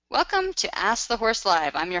Welcome to Ask the Horse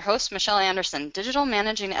Live. I'm your host, Michelle Anderson, Digital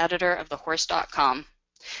Managing Editor of thehorse.com.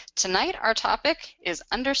 Tonight, our topic is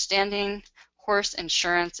Understanding Horse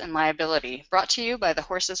Insurance and Liability, brought to you by the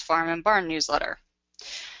Horses Farm and Barn newsletter.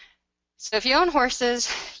 So if you own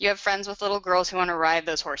horses, you have friends with little girls who want to ride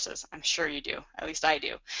those horses. I'm sure you do. At least I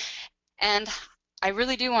do. And I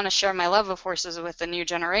really do want to share my love of horses with the new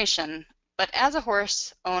generation. But as a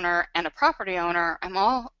horse owner and a property owner, I'm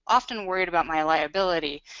often worried about my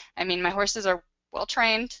liability. I mean, my horses are well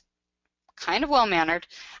trained, kind of well mannered,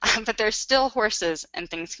 but they're still horses and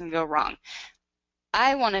things can go wrong.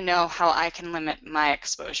 I want to know how I can limit my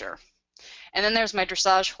exposure. And then there's my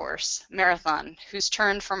dressage horse, Marathon, who's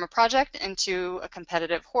turned from a project into a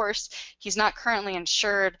competitive horse. He's not currently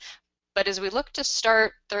insured, but as we look to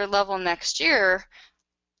start third level next year,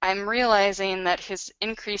 I'm realizing that his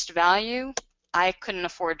increased value, I couldn't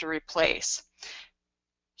afford to replace.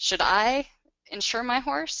 Should I insure my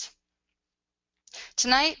horse?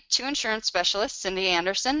 Tonight, two insurance specialists, Cindy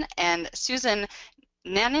Anderson and Susan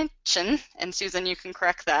Nanichin, and Susan, you can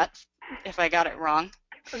correct that if I got it wrong.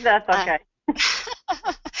 That's okay.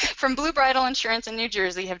 From Blue Bridle Insurance in New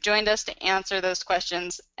Jersey have joined us to answer those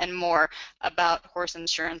questions and more about horse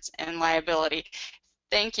insurance and liability.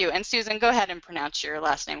 Thank you. And Susan, go ahead and pronounce your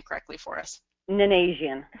last name correctly for us.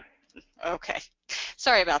 Nanasian. Okay.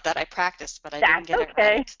 Sorry about that. I practiced, but I didn't get it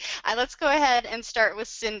right. Let's go ahead and start with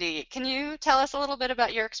Cindy. Can you tell us a little bit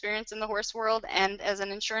about your experience in the horse world and as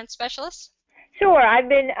an insurance specialist? Sure. I've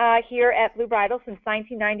been here at Blue Bridle since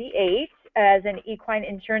 1998 as an equine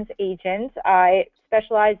insurance agent. I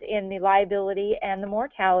specialize in the liability and the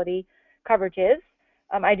mortality coverages.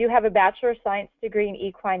 I do have a Bachelor of Science degree in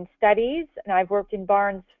equine studies, and I've worked in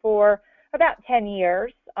barns for about 10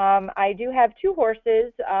 years. I do have two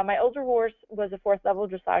horses. My older horse was a fourth level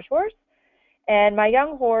dressage horse, and my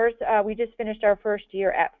young horse, we just finished our first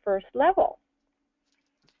year at first level.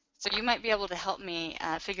 So you might be able to help me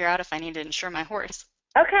figure out if I need to insure my horse.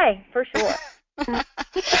 Okay, for sure.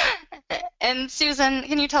 And Susan,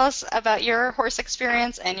 can you tell us about your horse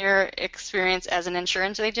experience and your experience as an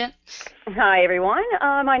insurance agent? Hi, everyone.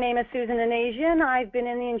 My name is Susan Nanasian. I've been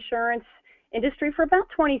in the insurance industry for about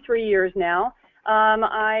 23 years now.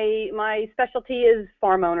 My specialty is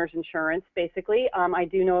farm owners insurance, basically. I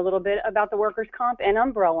do know a little bit about the workers' comp and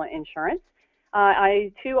umbrella insurance.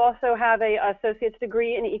 I, too, also have an associate's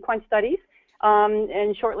degree in equine studies.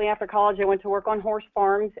 And shortly after college, I went to work on horse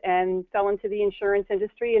farms and fell into the insurance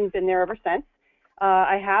industry and been there ever since.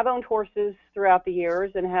 I have owned horses throughout the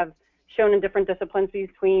years and have shown in different disciplines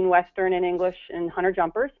between Western and English and hunter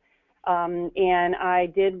jumpers. And I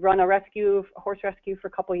did run a horse rescue for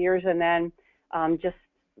a couple of years, and then just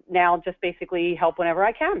basically help whenever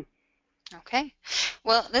I can. Okay.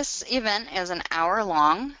 Well, this event is an hour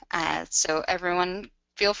long, so everyone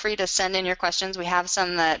feel free to send in your questions. We have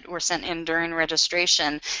some that were sent in during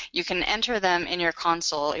registration. You can enter them in your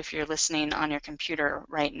console if you're listening on your computer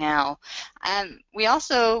right now. We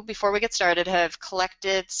also, before we get started, have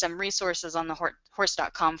collected some resources on the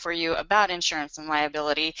horse.com for you about insurance and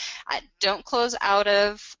liability. Don't close out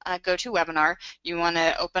of GoToWebinar. You want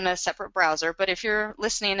to open a separate browser, but if you're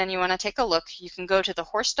listening and you want to take a look, you can go to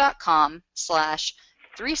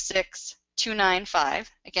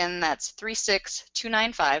thehorse.com/36295. Again, that's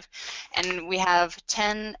 36295, and we have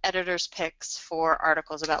 10 editors' picks for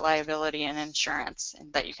articles about liability and insurance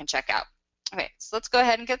that you can check out. Okay, so let's go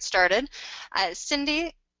ahead and get started.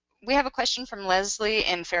 Cindy, we have a question from Leslie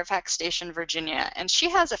in Fairfax Station, Virginia, and she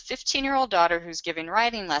has a 15-year-old daughter who's giving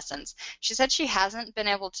riding lessons. She said she hasn't been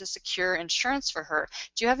able to secure insurance for her.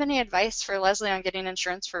 Do you have any advice for Leslie on getting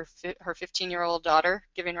insurance for her 15-year-old daughter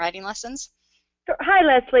giving riding lessons? Hi,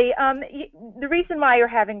 Leslie. The reason why you're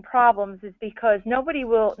having problems is because none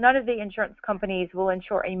of the insurance companies will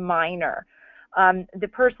insure a minor. The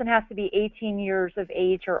person has to be 18 years of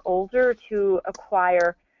age or older to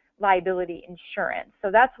acquire liability insurance. So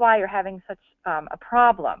that's why you're having such a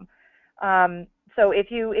problem. So if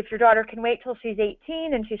your daughter can wait till she's 18,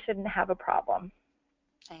 then she shouldn't have a problem.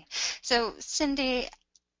 Okay. So Cindy,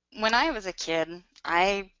 when I was a kid,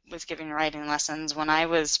 I was giving riding lessons when I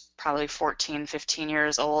was probably 14, 15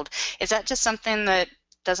 years old. Is that just something that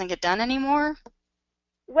doesn't get done anymore?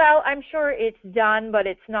 Well, I'm sure it's done, but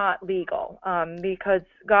it's not legal because,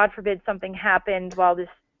 God forbid, something happened while this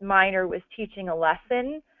minor was teaching a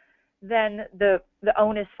lesson, then the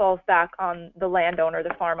onus falls back on the landowner,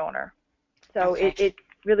 the farm owner. So okay. It's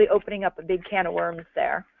really opening up a big can of worms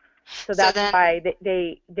there. So that's why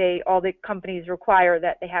all the companies require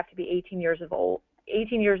that they have to be 18 years of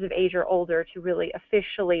age or older to really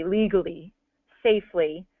officially, legally,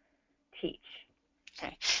 safely teach.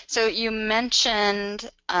 Okay. So you mentioned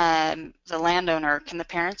the landowner. Can the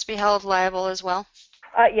parents be held liable as well?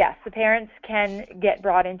 Yes, the parents can get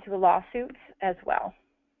brought into a lawsuit as well.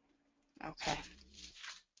 Okay.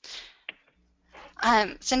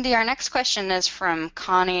 Cindy, our next question is from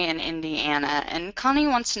Connie in Indiana, and Connie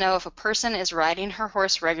wants to know if a person is riding her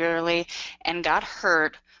horse regularly and got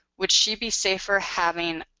hurt, would she be safer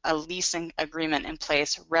having a leasing agreement in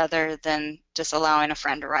place rather than just allowing a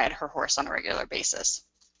friend to ride her horse on a regular basis?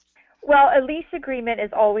 Well, a lease agreement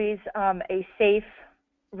is always a safe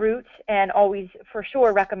route and always for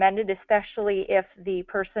sure recommended, especially if the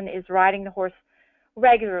person is riding the horse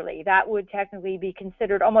regularly. That would technically be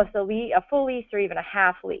considered almost a full lease or even a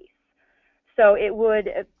half lease. So it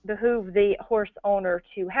would behoove the horse owner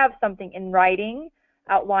to have something in writing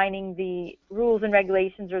outlining the rules and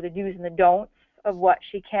regulations or the do's and the don'ts of what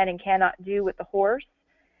she can and cannot do with the horse,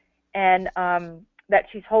 and that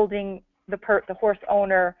she's holding the horse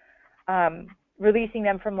owner, releasing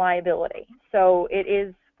them from liability. So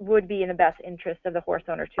it would be in the best interest of the horse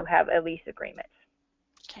owner to have a lease agreement.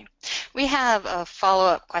 Okay. We have a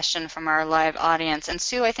follow-up question from our live audience, and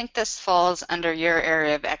Sue, I think this falls under your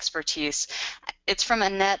area of expertise. It's from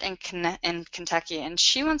Annette in Kentucky, and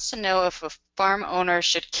she wants to know if a farm owner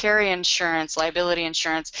should carry insurance, liability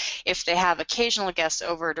insurance, if they have occasional guests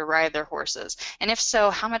over to ride their horses, and if so,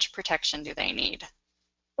 how much protection do they need?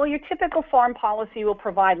 Well, your typical farm policy will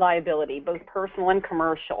provide liability, both personal and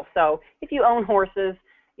commercial. So if you own horses,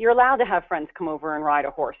 you're allowed to have friends come over and ride a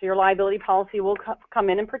horse. Your liability policy will come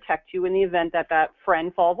in and protect you in the event that that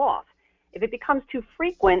friend falls off. If it becomes too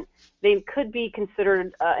frequent, they could be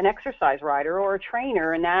considered an exercise rider or a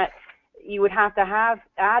trainer, and that you would have to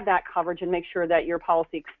add that coverage and make sure that your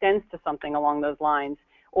policy extends to something along those lines,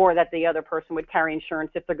 or that the other person would carry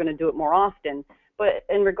insurance if they're going to do it more often. But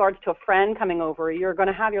in regards to a friend coming over, you're going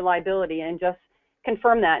to have your liability, and just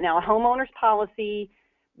confirm that. Now, a homeowner's policy,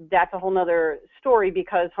 that's a whole nother story,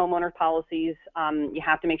 because homeowner policies, you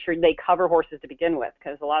have to make sure they cover horses to begin with,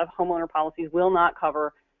 because a lot of homeowner policies will not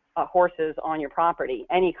cover horses on your property,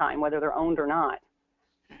 any kind, whether they're owned or not.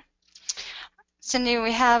 Cindy,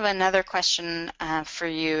 we have another question for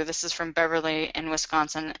you. This is from Beverly in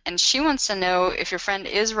Wisconsin, and she wants to know, if your friend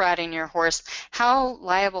is riding your horse, how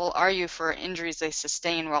liable are you for injuries they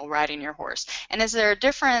sustain while riding your horse? And is there a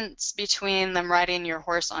difference between them riding your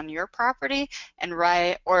horse on your property and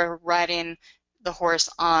riding the horse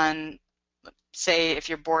on, say, if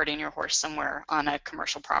you're boarding your horse somewhere on a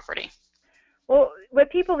commercial property? Well, what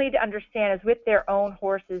people need to understand is with their own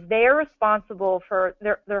horses, they are responsible for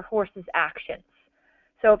their horse's actions.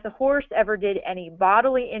 So if the horse ever did any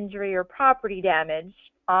bodily injury or property damage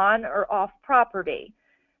on or off property,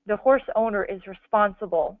 the horse owner is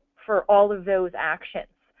responsible for all of those actions.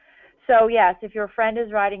 So yes, if your friend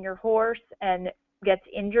is riding your horse and gets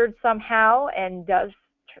injured somehow and does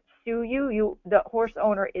sue you, the horse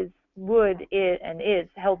owner is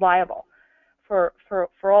held liable for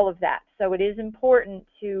all of that. So it is important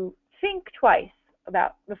to think twice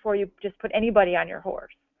before you just put anybody on your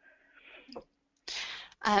horse.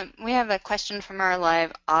 We have a question from our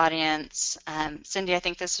live audience. Cindy, I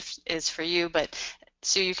think this is for you, but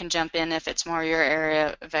Sue, you can jump in if it's more your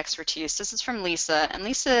area of expertise. This is from Lisa, and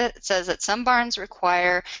Lisa says that some barns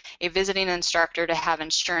require a visiting instructor to have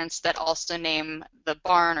insurance that also name the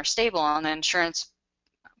barn or stable on the insurance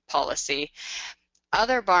policy.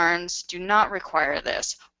 Other barns do not require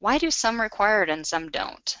this. Why do some require it and some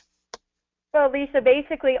don't? Well, Lisa,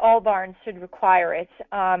 basically all barns should require it.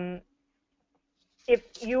 If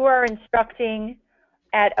you are instructing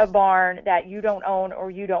at a barn that you don't own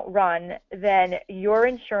or you don't run, then your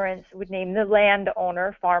insurance would name the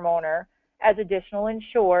landowner, farm owner, as additional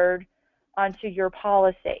insured onto your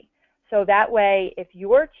policy. So that way, if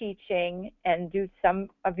you're teaching and do some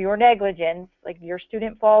of your negligence, like your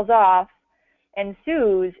student falls off and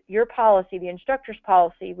sues, your policy, the instructor's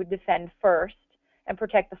policy, would defend first and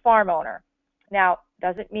protect the farm owner. Now,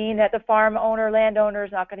 doesn't mean that the farm owner, landowner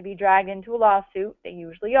is not going to be dragged into a lawsuit. They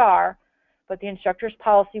usually are, but the instructor's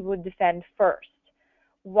policy would defend first.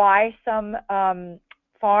 Why some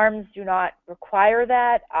farms do not require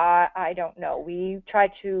that, I don't know. We try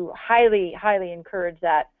to highly, highly encourage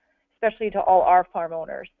that, especially to all our farm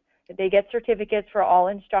owners, that they get certificates for all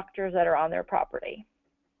instructors that are on their property.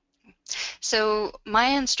 So my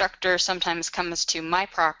instructor sometimes comes to my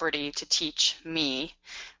property to teach me.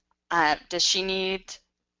 Does she need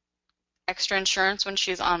extra insurance when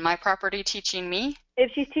she's on my property teaching me?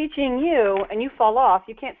 If she's teaching you and you fall off,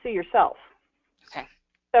 you can't sue yourself. Okay.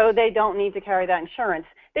 So they don't need to carry that insurance.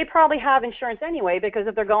 They probably have insurance anyway, because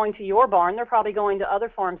if they're going to your barn, they're probably going to other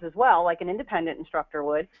farms as well, like an independent instructor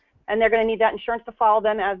would, and they're going to need that insurance to follow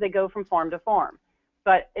them as they go from farm to farm.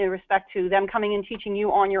 But in respect to them coming and teaching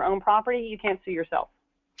you on your own property, you can't sue yourself.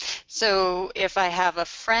 So if I have a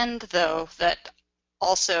friend, though, that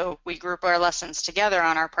also we group our lessons together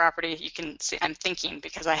on our property, you can see I'm thinking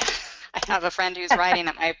because I have a friend who's riding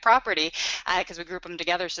at my property because we group them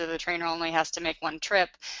together so the trainer only has to make one trip.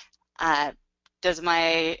 Does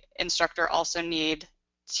my instructor also need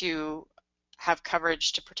to have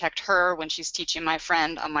coverage to protect her when she's teaching my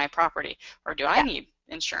friend on my property, or do I need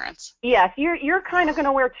insurance? Yes, you're kind of going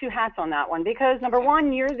to wear two hats on that one because, number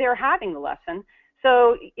one, you're there having the lesson.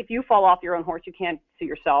 So if you fall off your own horse, you can't sue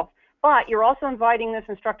yourself. But you're also inviting this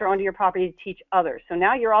instructor onto your property to teach others. So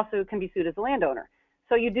now you're also can be sued as a landowner.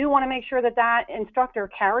 So you do want to make sure that that instructor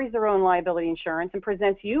carries their own liability insurance and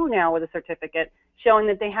presents you now with a certificate showing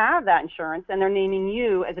that they have that insurance and they're naming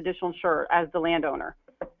you as additional insurer as the landowner.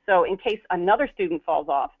 So in case another student falls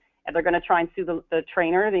off, and they're going to try and sue the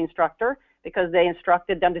trainer, the instructor, because they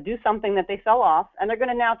instructed them to do something that they fell off, and they're going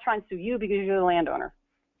to now try and sue you because you're the landowner.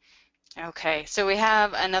 Okay, so we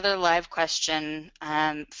have another live question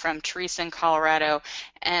from Teresa in Colorado,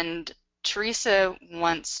 and Teresa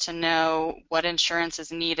wants to know what insurance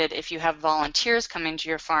is needed if you have volunteers coming to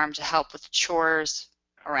your farm to help with chores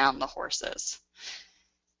around the horses.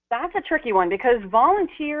 That's a tricky one because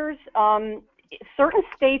volunteers, certain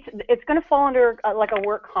states, it's going to fall under like a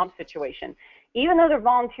work comp situation. Even though they're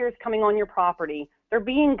volunteers coming on your property, they're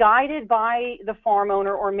being guided by the farm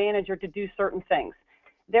owner or manager to do certain things.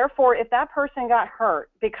 Therefore, if that person got hurt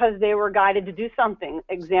because they were guided to do something,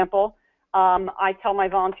 example, I tell my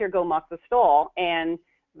volunteer, go muck the stall, and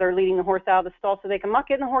they're leading the horse out of the stall so they can muck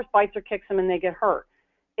it, and the horse bites or kicks them and they get hurt.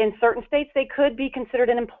 In certain states, they could be considered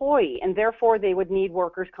an employee, and therefore they would need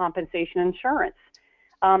workers' compensation insurance.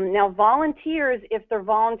 Now, volunteers, if they're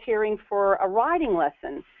volunteering for a riding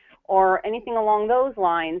lesson or anything along those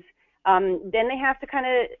lines, then they have to kind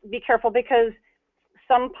of be careful because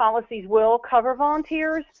some policies will cover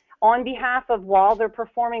volunteers on behalf of while they're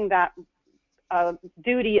performing that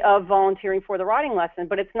duty of volunteering for the riding lesson,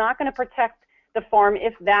 but it's not going to protect the farm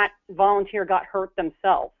if that volunteer got hurt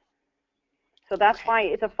themselves. So that's why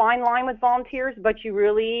it's a fine line with volunteers, but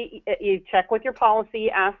you check with your policy,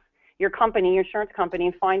 ask your company, your insurance company,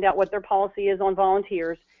 and find out what their policy is on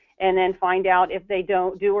volunteers, and then find out if they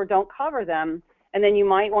don't cover them. And then you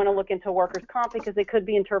might want to look into workers' comp because they could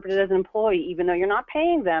be interpreted as an employee, even though you're not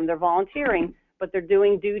paying them, they're volunteering, but they're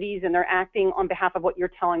doing duties and they're acting on behalf of what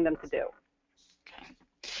you're telling them to do. Okay.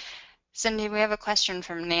 Cindy, we have a question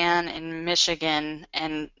from Nan in Michigan,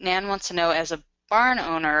 and Nan wants to know, as a barn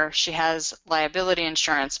owner, she has liability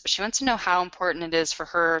insurance, but she wants to know how important it is for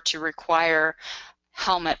her to require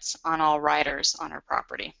helmets on all riders on her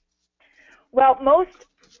property. Well,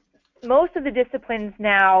 most of the disciplines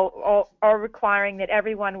now are requiring that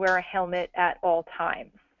everyone wear a helmet at all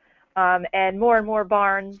times. And more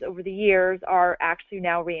barns over the years are actually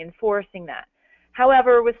now reinforcing that.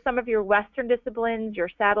 However, with some of your Western disciplines, your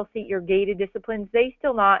saddle seat, your gaited disciplines, they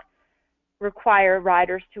still not require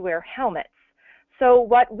riders to wear helmets. So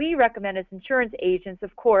what we recommend as insurance agents,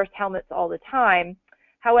 of course, helmets all the time.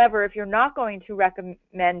 However, if you're not going to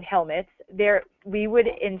recommend helmets, we would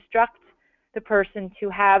instruct the person to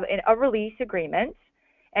have a release agreement,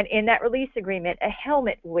 and in that release agreement, a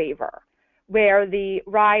helmet waiver, where the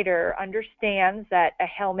rider understands that a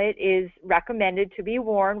helmet is recommended to be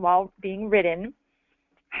worn while being ridden.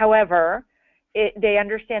 However, they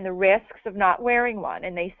understand the risks of not wearing one,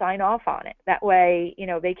 and they sign off on it. That way,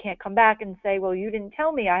 they can't come back and say, well, you didn't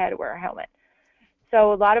tell me I had to wear a helmet.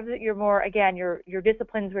 So a lot of your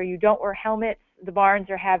disciplines where you don't wear helmets, the barns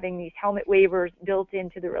are having these helmet waivers built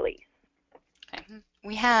into the release. Okay.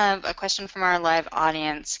 We have a question from our live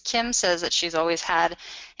audience. Kim says that she's always had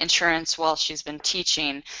insurance while she's been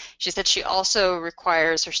teaching. She said she also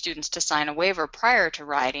requires her students to sign a waiver prior to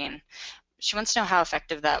riding. She wants to know how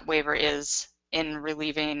effective that waiver is in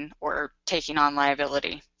relieving or taking on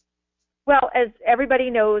liability. Well, as everybody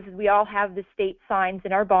knows, we all have the state signs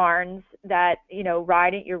in our barns that, you're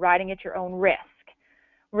riding at your own risk.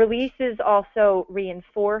 Releases also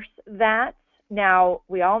reinforce that. Now,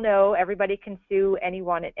 we all know everybody can sue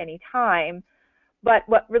anyone at any time, but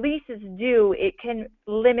what releases do, it can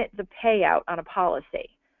limit the payout on a policy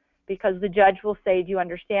because the judge will say, do you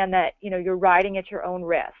understand that, you're riding at your own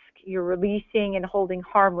risk? You're releasing and holding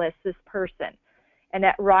harmless this person, and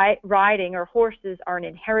that riding or horses are an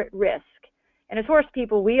inherent risk. And as horse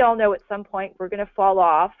people, we all know at some point we're going to fall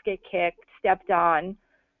off, get kicked, stepped on.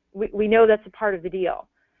 We know that's a part of the deal.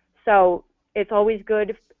 So it's always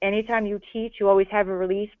good, anytime you teach, you always have a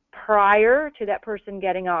release prior to that person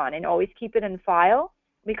getting on, and always keep it in file,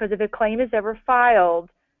 because if a claim is ever filed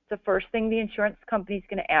the first thing the insurance company is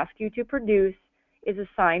going to ask you to produce is a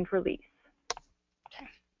signed release. Okay.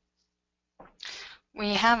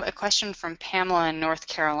 We have a question from Pamela in North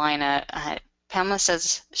Carolina. Pamela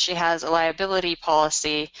says she has a liability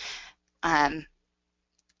policy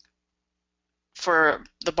for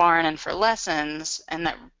the barn and for lessons, and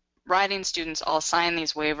that riding students all sign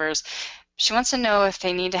these waivers. She wants to know if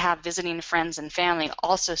they need to have visiting friends and family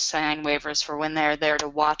also sign waivers for when they're there to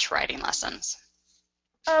watch riding lessons.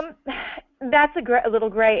 That's a little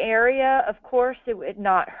gray area. Of course, it would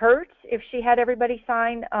not hurt if she had everybody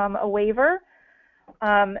sign a waiver.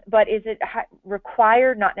 But is it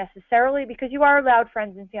required? Not necessarily, because you are allowed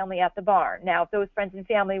friends and family at the barn. Now, if those friends and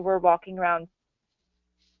family were walking around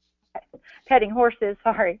petting horses,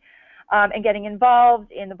 and getting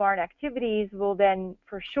involved in the barn activities, well, then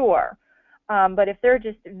for sure. But if they're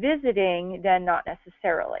just visiting, then not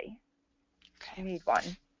necessarily. Okay. You need one.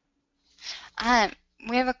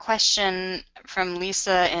 We have a question from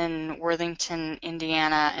Lisa in Worthington,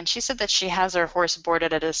 Indiana, and she said that she has her horse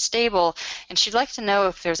boarded at a stable, and she'd like to know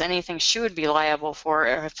if there's anything she would be liable for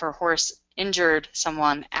if her horse injured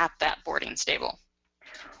someone at that boarding stable.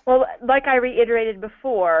 Well, like I reiterated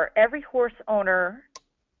before, every horse owner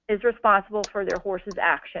is responsible for their horse's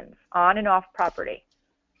actions on and off property.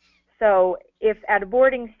 So if at a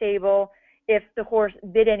boarding stable, if the horse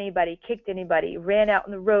bit anybody, kicked anybody, ran out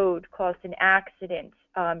in the road, caused an accident,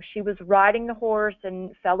 she was riding the horse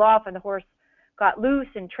and fell off and the horse got loose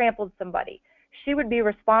and trampled somebody, she would be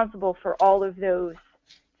responsible for all of those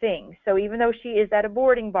things. So even though she is at a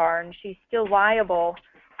boarding barn, she's still liable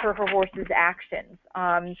for her horse's actions.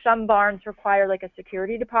 Some barns require like a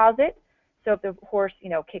security deposit. So if the horse,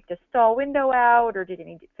 kicked a stall window out or did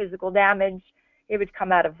any physical damage, it would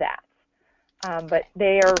come out of that. But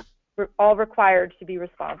they are all required to be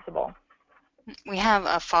responsible. We have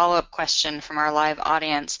a follow-up question from our live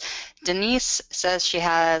audience. Denise says she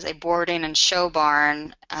has a boarding and show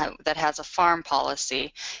barn that has a farm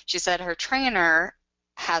policy. She said her trainer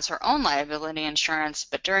has her own liability insurance,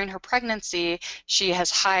 but during her pregnancy, she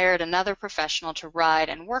has hired another professional to ride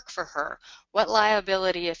and work for her. What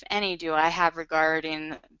liability, if any, do I have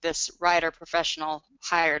regarding this rider professional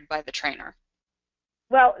hired by the trainer?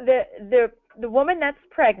 Well, the woman that's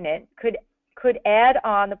pregnant could add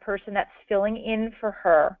on the person that's filling in for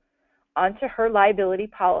her onto her liability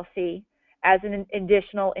policy as an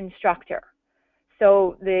additional instructor.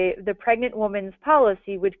 So the pregnant woman's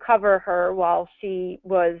policy would cover her while she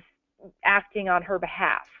was acting on her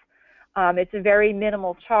behalf. It's a very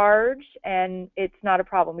minimal charge, and it's not a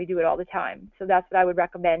problem. We do it all the time. So that's what I would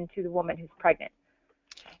recommend to the woman who's pregnant.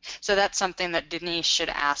 So that's something that Denise should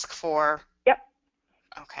ask for? Yep.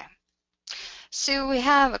 Okay. So we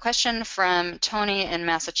have a question from Tony in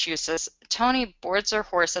Massachusetts. Tony boards her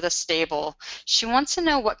horse at a stable. She wants to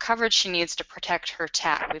know what coverage she needs to protect her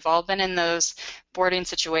tack. We've all been in those boarding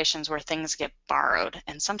situations where things get borrowed,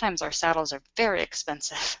 and sometimes our saddles are very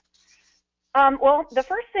expensive. Well, the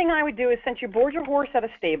first thing I would do is, since you board your horse at a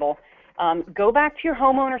stable, go back to your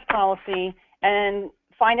homeowner's policy and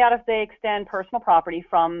find out if they extend personal property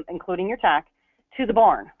from, including your tack, to the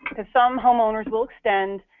barn. Because some homeowners will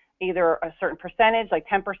extend either a certain percentage, like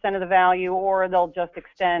 10% of the value, or they'll just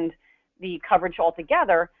extend the coverage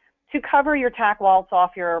altogether to cover your tack while it's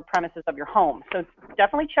off your premises of your home. So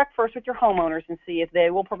definitely check first with your homeowners and see if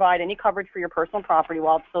they will provide any coverage for your personal property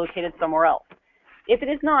while it's located somewhere else. If it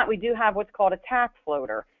is not, we do have what's called a tack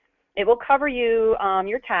floater. It will cover you,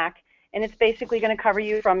 your tack, and it's basically going to cover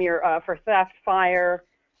you from your for theft, fire,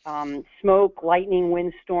 smoke, lightning,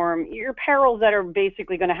 windstorm, your perils that are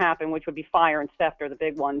basically going to happen, which would be fire and theft are the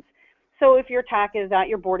big ones. So if your tack is at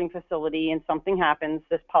your boarding facility and something happens,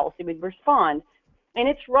 this policy would respond. And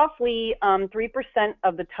it's roughly 3%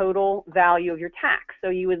 of the total value of your tack. So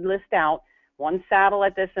you would list out one saddle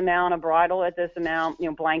at this amount, a bridle at this amount,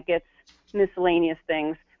 blankets, miscellaneous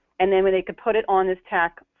things, and then they could put it on this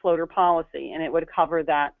tack floater policy, and it would cover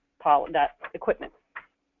that equipment.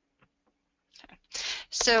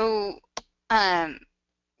 So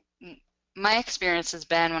my experience has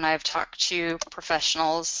been when I've talked to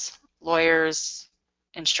professionals, lawyers,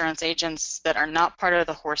 insurance agents that are not part of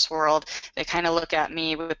the horse world, they kind of look at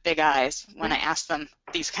me with big eyes when I ask them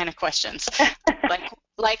these kind of questions.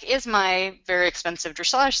 like is my very expensive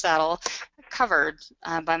dressage saddle covered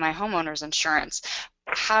by my homeowner's insurance?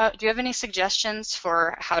 Do you have any suggestions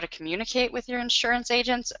for how to communicate with your insurance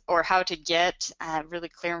agents or how to get really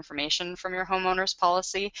clear information from your homeowner's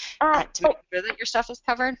policy to make sure that your stuff is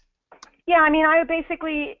covered? Yeah, I mean, I would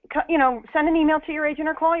basically, send an email to your agent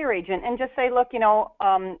or call your agent and just say, look,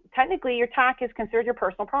 technically your tack is considered your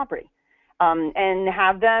personal property. and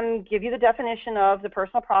have them give you the definition of the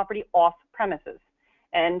personal property off premises.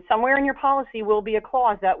 And somewhere in your policy will be a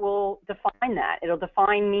clause that will define that. It'll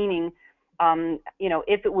define meaning,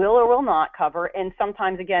 if it will or will not cover, and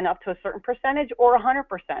sometimes, again, up to a certain percentage or 100%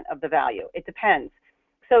 of the value. It depends.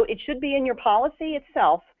 So it should be in your policy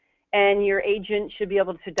itself, and your agent should be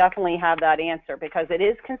able to definitely have that answer, because it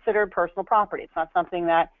is considered personal property. It's not something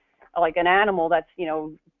that, like an animal that's,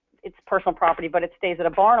 it's personal property, but it stays at a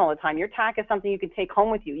barn all the time. Your tack is something you can take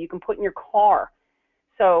home with you. You can put in your car.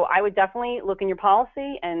 So I would definitely look in your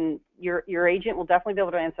policy, and your agent will definitely be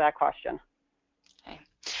able to answer that question. Okay.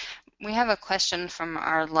 We have a question from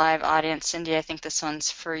our live audience. Cindy, I think this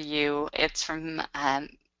one's for you. It's from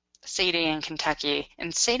Sadie in Kentucky.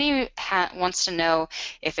 And Sadie wants to know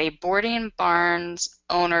if a boarding barn's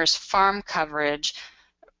owner's farm coverage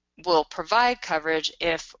will provide coverage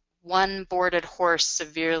if one boarded horse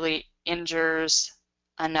severely injures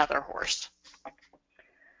another horse.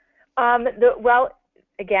 Well,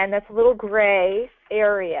 again, that's a little gray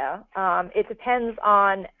area. It depends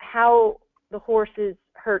on how the horses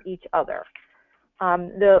hurt each other.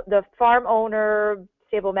 The farm owner,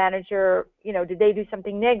 stable manager, did they do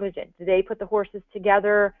something negligent? Did they put the horses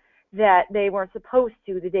together that they weren't supposed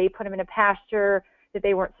to? Did they put them in a pasture that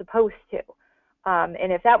they weren't supposed to?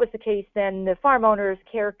 And if that was the case, then the farm owner's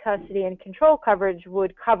care, custody, and control coverage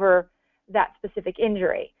would cover that specific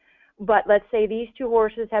injury. But let's say these two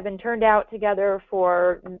horses have been turned out together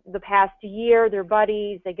for the past year, they're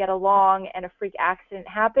buddies, they get along, and a freak accident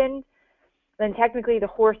happened, then technically the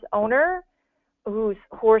horse owner whose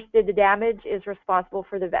horse did the damage is responsible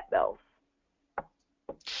for the vet bills.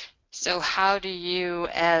 So how do you,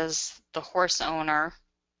 as the horse owner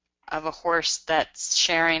of a horse that's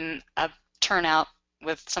sharing a turnout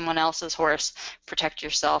with someone else's horse, protect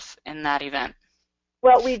yourself in that event?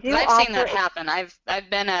 Well, we do. I've seen that happen. I've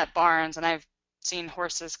been at barns and I've seen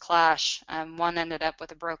horses clash. One ended up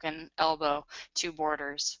with a broken elbow, two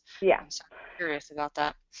boarders. Yeah. So I'm curious about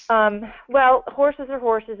that. Well, horses are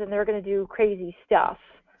horses and they're going to do crazy stuff.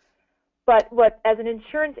 But as an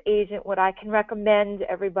insurance agent, what I can recommend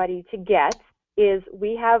everybody to get is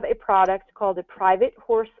we have a product called a private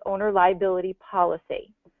horse owner liability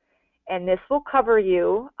policy. And this will cover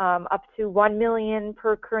you up to $1 million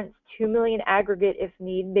per occurrence, $2 million aggregate if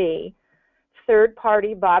need be,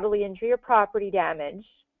 third-party bodily injury or property damage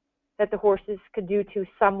that the horses could do to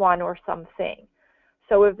someone or something.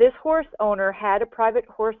 So if this horse owner had a private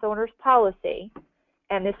horse owner's policy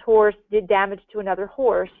and this horse did damage to another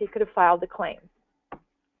horse, he could have filed a claim.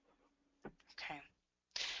 Okay.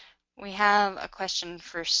 We have a question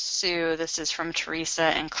for Sue. This is from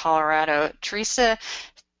Teresa in Colorado. Teresa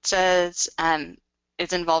says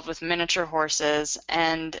is involved with miniature horses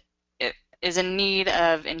and it is in need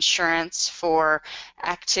of insurance for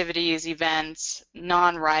activities, events,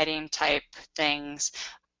 non-riding type things.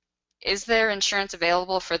 Is there insurance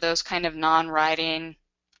available for those kind of non-riding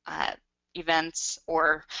events,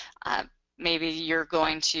 or maybe you're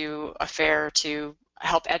going to a fair to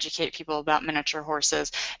help educate people about miniature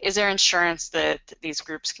horses? Is there insurance that these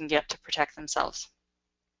groups can get to protect themselves?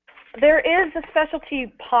 There is a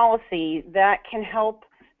specialty policy that can help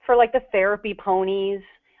for like the therapy ponies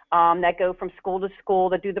that go from school to school,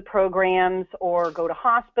 that do the programs or go to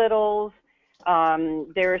hospitals.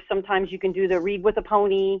 There's sometimes you can do the read with a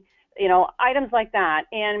pony, items like that.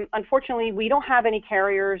 And unfortunately, we don't have any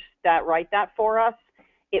carriers that write that for us.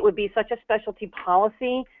 It would be such a specialty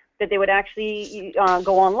policy that they would actually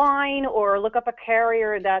go online or look up a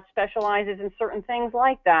carrier that specializes in certain things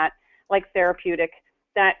like that, like therapeutic,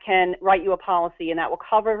 that can write you a policy, and that will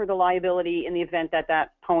cover the liability in the event that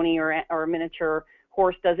that pony or miniature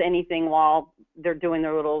horse does anything while they're doing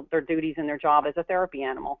their duties and their job as a therapy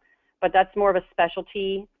animal. But that's more of a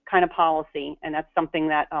specialty kind of policy, and that's something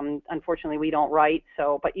that unfortunately we don't write.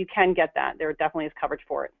 But you can get that. There definitely is coverage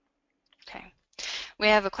for it. Okay. We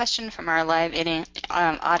have a question from our live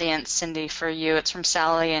audience, Cindy, for you. It's from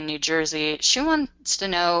Sally in New Jersey. She wants to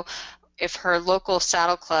know if her local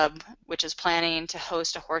saddle club, which is planning to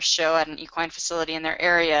host a horse show at an equine facility in their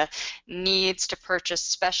area, needs to purchase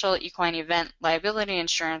special equine event liability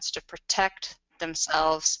insurance to protect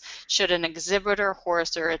themselves should an exhibitor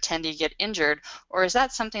horse or attendee get injured, or is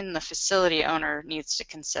that something the facility owner needs to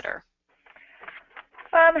consider?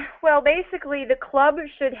 Well, basically, the club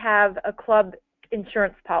should have a club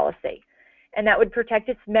insurance policy, and that would protect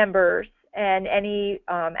its members and any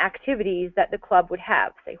activities that the club would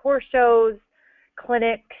have, say horse shows,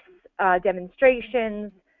 clinics,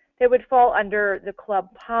 demonstrations, that would fall under the club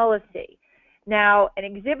policy. Now, an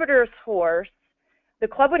exhibitor's horse, the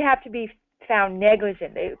club would have to be found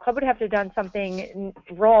negligent. The club would have to have done something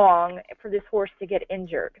wrong for this horse to get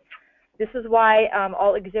injured. This is why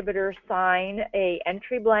all exhibitors sign a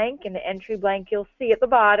entry blank. In the entry blank, you'll see at the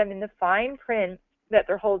bottom in the fine print that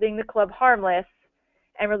they're holding the club harmless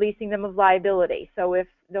and releasing them of liability. So if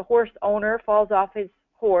the horse owner falls off his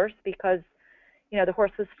horse because, you know, the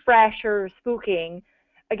horse was fresh or spooking,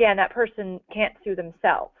 again, that person can't sue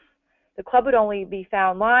themselves. The club would only be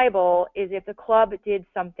found liable is if the club did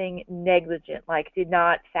something negligent, like did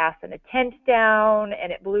not fasten a tent down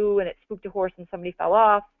and it blew and it spooked a horse and somebody fell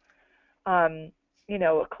off. You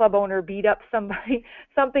know, a club owner beat up somebody,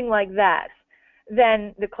 something like that,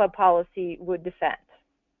 then the club policy would defend.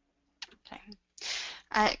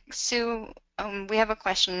 Okay. Sue, we have a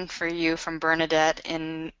question for you from Bernadette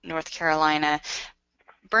in North Carolina.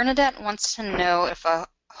 Bernadette wants to know if a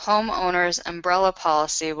homeowner's umbrella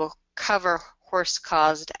policy will cover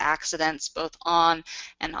horse-caused accidents both on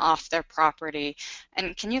and off their property.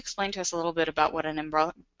 And can you explain to us a little bit about what an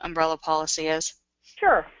umbrella policy is?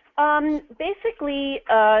 Sure. Basically,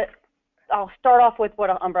 I'll start off with what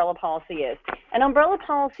an umbrella policy is. An umbrella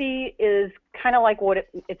policy is kind of like what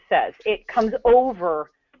it says. It comes over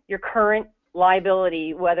your current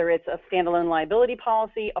liability, whether it's a standalone liability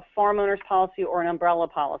policy, a farm owner's policy, or an umbrella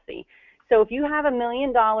policy. So if you have $1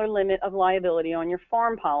 million limit of liability on your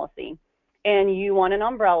farm policy and you want an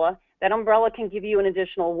umbrella, that umbrella can give you an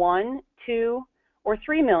additional 1, 2, or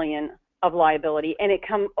 3 million of liability, and it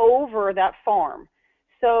comes over that farm.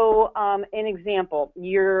 So an example,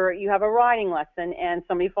 you have a riding lesson and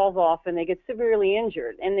somebody falls off and they get severely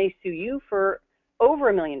injured and they sue you for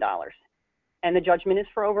over $1 million and the judgment is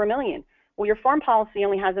for over $1 million. Well, your farm policy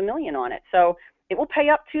only has $1 million on it, so it will pay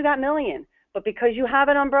up to that $1 million. But because you have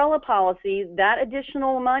an umbrella policy, that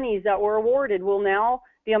additional monies that were awarded will now,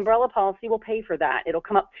 the umbrella policy will pay for that. It'll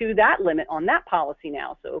come up to that limit on that policy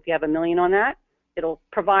now. So if you have $1 million on that, it'll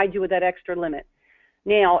provide you with that extra limit.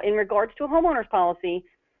 Now, in regards to a homeowner's policy,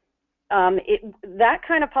 that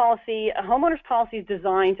kind of policy, a homeowner's policy is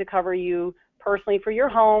designed to cover you personally for your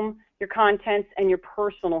home, your contents, and your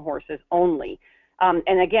personal horses only.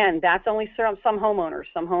 And again, that's only some homeowners.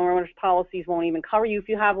 Some homeowners' policies won't even cover you if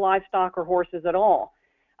you have livestock or horses at all.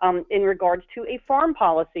 In regards to a farm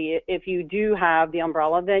policy, if you do have the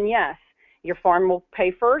umbrella, then yes, your farm will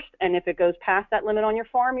pay first, and if it goes past that limit on your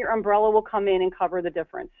farm, your umbrella will come in and cover the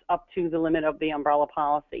difference up to the limit of the umbrella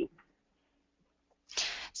policy.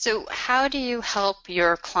 So how do you help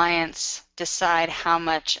your clients decide how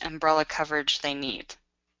much umbrella coverage they need?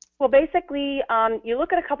 Well, basically, you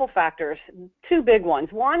look at a couple factors, two big ones.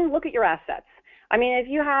 One, look at your assets. I mean, if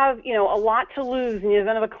you have, a lot to lose in the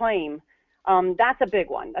event of a claim, that's a big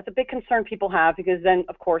one. That's a big concern people have because then,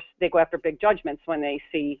 of course, they go after big judgments when they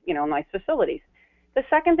see, nice facilities. The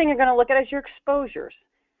second thing you're going to look at is your exposures.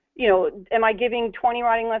 Am I giving 20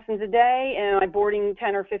 riding lessons a day? Am I boarding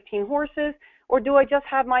 10 or 15 horses? Or do I just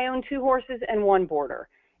have my own 2 horses and 1 boarder?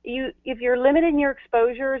 If you're limited in your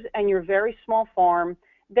exposures and you're a very small farm,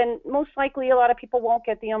 then most likely a lot of people won't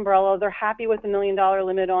get the umbrella. They're happy with the $1 million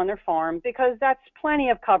limit on their farm because that's plenty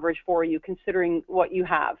of coverage for you considering what you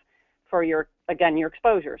have for your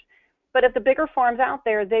exposures. But if the bigger farms out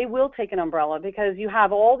there, they will take an umbrella because you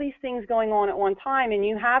have all these things going on at one time and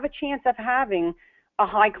you have a chance of having a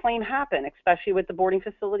high claim happen, especially with the boarding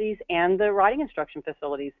facilities and the riding instruction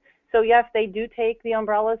facilities. So yes, they do take the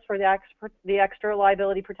umbrellas for the extra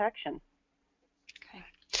liability protection. Okay.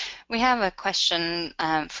 We have a question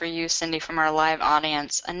for you, Cindy, from our live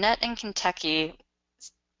audience. Annette in Kentucky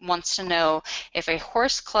wants to know if a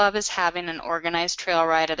horse club is having an organized trail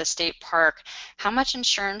ride at a state park, how much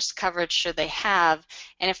insurance coverage should they have?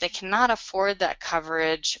 And if they cannot afford that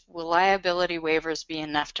coverage, will liability waivers be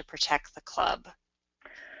enough to protect the club?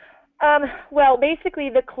 Well, basically,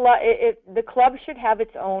 the club should have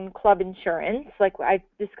its own club insurance, like I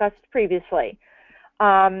discussed previously.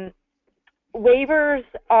 Waivers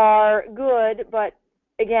are good, but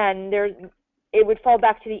again, it would fall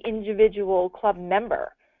back to the individual club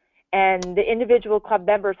member, and the individual club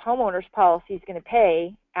member's homeowner's policy is going to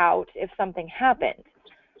pay out if something happens.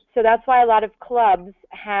 So that's why a lot of clubs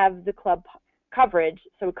have the club coverage,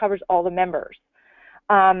 so it covers all the members.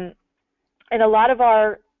 And a lot of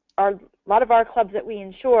our clubs that we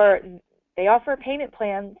insure, they offer a payment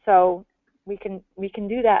plan, so we can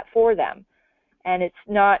do that for them. And it's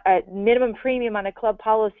not a minimum premium on a club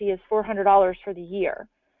policy is $400 for the year.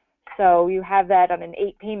 So you have that on an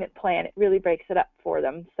 8-payment plan. It really breaks it up for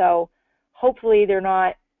them. So hopefully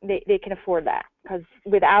they can afford that, because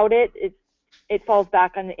without it falls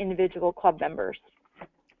back on the individual club members.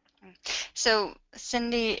 So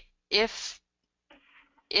Cindy, if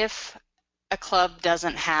a club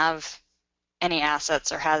doesn't have any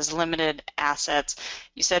assets or has limited assets.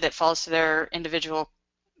 You said it falls to their individual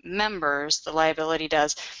members, the liability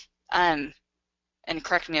does. And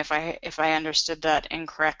correct me if I understood that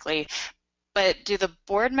incorrectly, but do the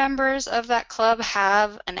board members of that club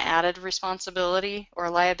have an added responsibility or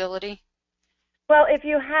liability? Well, if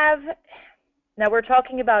you have, now we're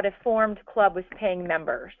talking about a formed club with paying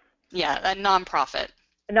members. Yeah, a nonprofit.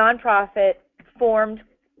 A nonprofit formed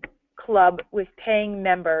club with paying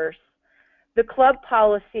members. The club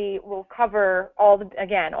policy will cover all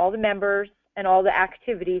the members and all the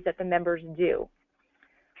activities that the members do.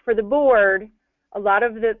 For the board, a lot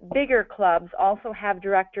of the bigger clubs also have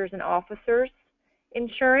directors and officers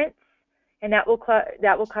insurance, and that will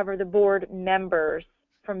cover the board members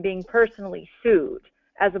from being personally sued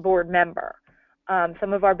as a board member.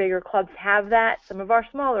 Some of our bigger clubs have that. Some of our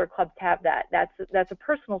smaller clubs have that. That's a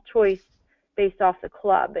personal choice based off the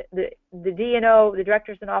club. The D&O, the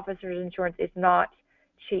directors and officers insurance, is not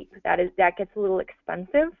cheap. That gets a little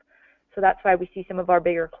expensive. So that's why we see some of our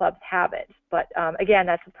bigger clubs have it. But again,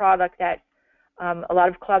 that's a product that a lot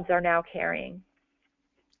of clubs are now carrying.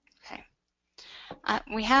 Okay.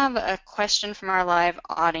 We have a question from our live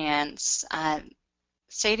audience.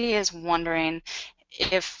 Sadie is wondering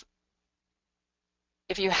if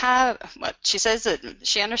you have, well, she says that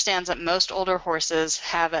she understands that most older horses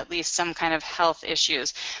have at least some kind of health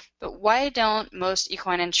issues, but why don't most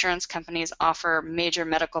equine insurance companies offer major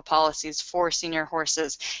medical policies for senior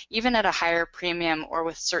horses, even at a higher premium or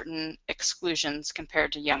with certain exclusions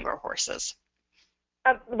compared to younger horses?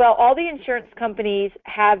 Well, all the insurance companies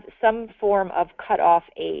have some form of cutoff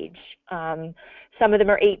age. Some of them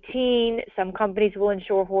are 18. Some companies will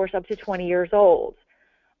insure a horse up to 20 years old.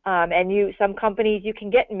 And some companies, you can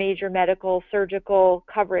get major medical, surgical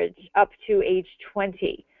coverage up to age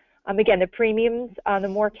 20. Again, the premiums on the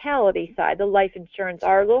mortality side, the life insurance,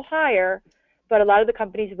 are a little higher, but a lot of the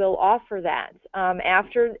companies will offer that.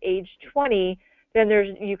 After age 20, then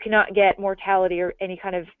you cannot get mortality or any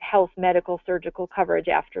kind of health, medical, surgical coverage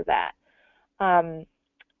after that.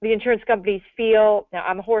 The insurance companies feel, now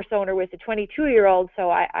I'm a horse owner with a 22-year-old, so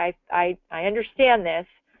I understand this.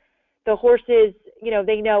 The horses,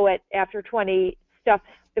 they know it after 20, stuff's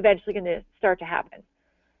eventually going to start to happen.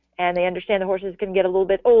 And they understand the horses can get a little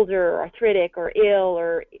bit older, or arthritic, or ill,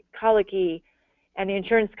 or colicky. And the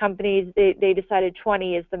insurance companies, they decided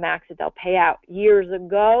 20 is the max that they'll pay out. Years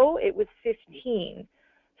ago, it was 15.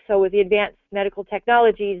 So with the advanced medical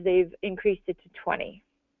technologies, they've increased it to 20.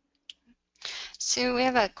 Sue, we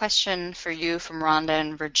have a question for you from Rhonda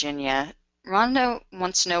in Virginia. Rhonda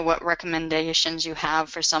wants to know what recommendations you have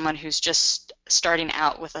for someone who's just starting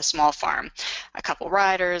out with a small farm, a couple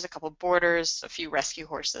riders, a couple boarders, a few rescue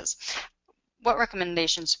horses. What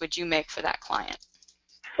recommendations would you make for that client?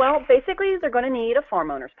 Well, basically, they're going to need a farm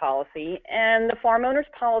owner's policy, and the farm owner's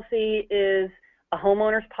policy is a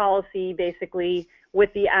homeowner's policy, basically,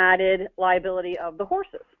 with the added liability of the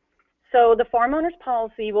horses. So the farm owner's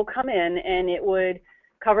policy will come in, and it would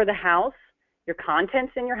cover the house, your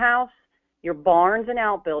contents in your house, your barns and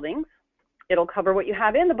outbuildings. It'll cover what you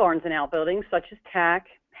have in the barns and outbuildings, such as tack,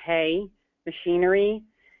 hay, machinery.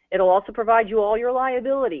 It'll also provide you all your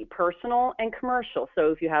liability, personal and commercial.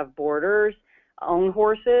 So if you have boarders, own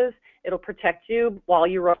horses, it'll protect you while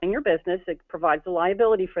you're running your business. It provides the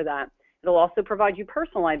liability for that. It'll also provide you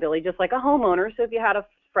personal liability, just like a homeowner. So if you had a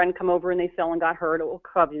friend come over and they fell and got hurt, it will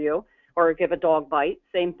cover you. Or if you have a dog bite,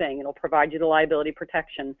 same thing. It'll provide you the liability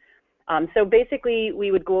protection. So basically,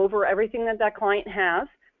 we would go over everything that client has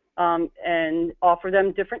and offer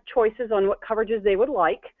them different choices on what coverages they would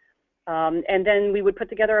like. And then we would put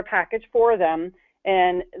together a package for them.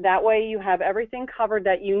 And that way you have everything covered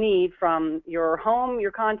that you need, from your home,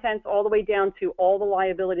 your contents, all the way down to all the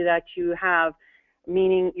liability that you have,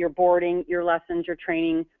 meaning your boarding, your lessons, your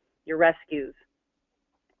training, your rescues.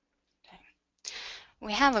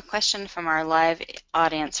 We have a question from our live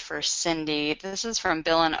audience for Cindy. This is from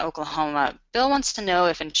Bill in Oklahoma. Bill wants to know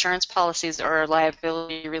if insurance policies or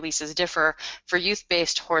liability releases differ for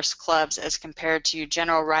youth-based horse clubs as compared to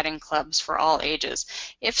general riding clubs for all ages.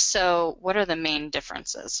 If so, what are the main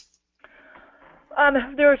differences?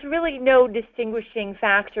 There's really no distinguishing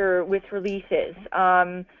factor with releases.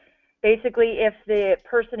 Basically, if the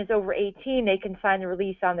person is over 18, they can sign the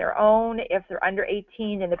release on their own. If they're under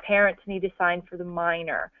 18, then the parents need to sign for the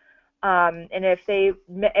minor. And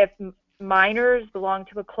if minors belong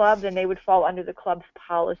to a club, then they would fall under the club's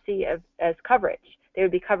policy as coverage. They would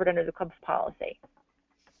be covered under the club's policy.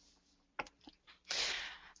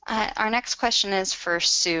 Our next question is for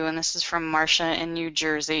Sue, and this is from Marcia in New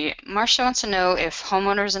Jersey. Marcia wants to know if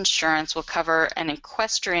homeowners insurance will cover an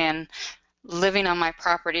equestrian living on my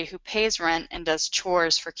property who pays rent and does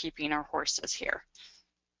chores for keeping our horses here?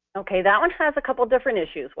 Okay, that one has a couple different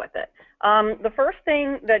issues with it. The first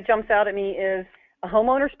thing that jumps out at me is a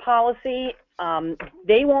homeowner's policy.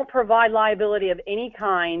 They won't provide liability of any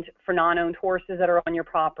kind for non-owned horses that are on your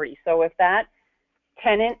property. So if that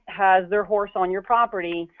tenant has their horse on your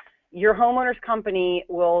property, your homeowner's company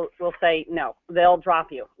will say no. They'll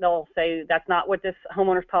drop you. They'll say that's not what this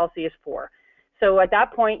homeowner's policy is for. So at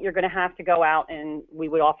that point, you're going to have to go out and we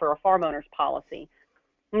would offer a farm owner's policy.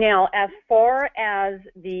 Now, as far as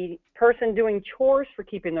the person doing chores for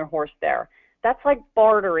keeping their horse there, that's like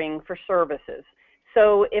bartering for services.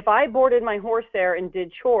 So if I boarded my horse there and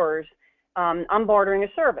did chores, I'm bartering a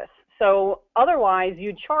service. So otherwise,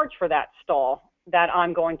 you'd charge for that stall that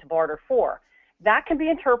I'm going to barter for. That can be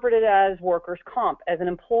interpreted as workers' comp, as an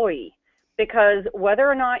employee, because whether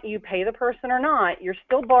or not you pay the person or not, you're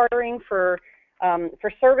still bartering for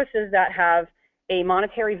services that have a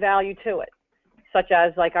monetary value to it, such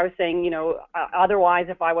as, like I was saying, otherwise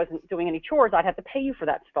if I wasn't doing any chores, I'd have to pay you for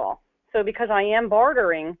that stall. So because I am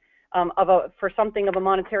bartering for something of a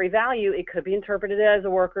monetary value, it could be interpreted as a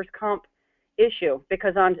workers' comp issue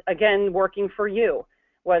because I'm, again, working for you,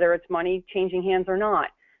 whether it's money changing hands or not.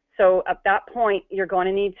 So at that point, you're going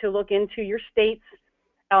to need to look into your states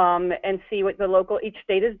and see what each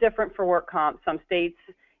state is different for work comp. Some states,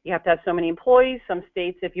 you have to have so many employees. Some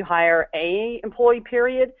states, if you hire a employee,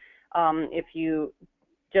 period. If you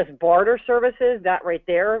just barter services, that right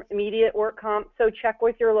there, immediate work comp. So check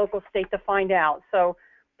with your local state to find out. So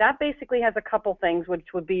that basically has a couple things, which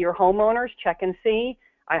would be your homeowners, check and see.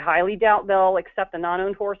 I highly doubt they'll accept a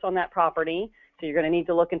non-owned horse on that property. So you're going to need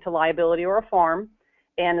to look into liability or a farm.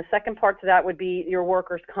 And the second part to that would be your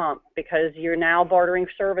workers' comp, because you're now bartering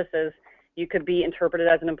services. You could be interpreted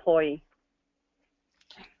as an employee.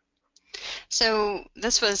 So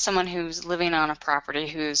this was someone who's living on a property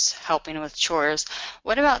who's helping with chores.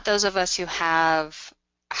 What about those of us who have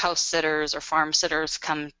house sitters or farm sitters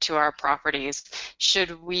come to our properties?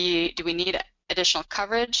 Do we need additional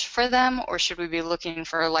coverage for them, or should we be looking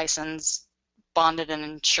for licensed, bonded, and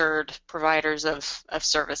insured providers of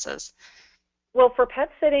services? Well, for pet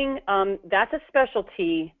sitting, that's a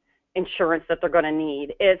specialty insurance that they're going to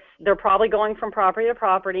need. They're probably going from property to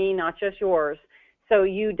property, not just yours. So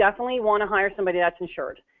you definitely want to hire somebody that's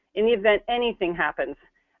insured. In the event anything happens,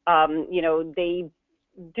 they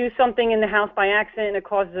do something in the house by accident and it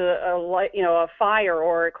causes a fire,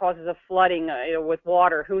 or it causes a flooding with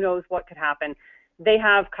water. Who knows what could happen? They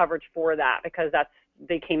have coverage for that because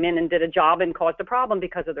they came in and did a job and caused a problem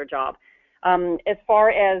because of their job. As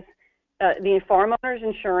far as the farm owner's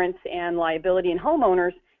insurance and liability and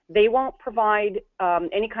homeowners, they won't provide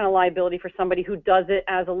any kind of liability for somebody who does it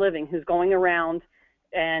as a living, who's going around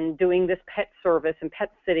and doing this pet service and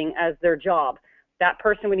pet sitting as their job. That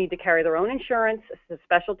person would need to carry their own insurance. It's a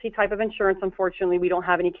specialty type of insurance. Unfortunately, we don't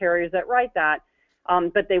have any carriers that write that,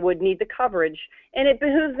 but they would need the coverage. And it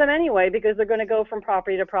behooves them anyway because they're going to go from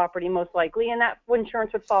property to property most likely, and that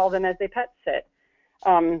insurance would follow them as they pet sit.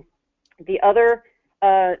 The other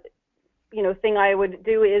thing I would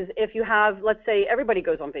do is if you have, let's say everybody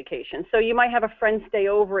goes on vacation. So you might have a friend stay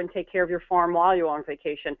over and take care of your farm while you're on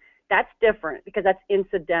vacation. That's different because that's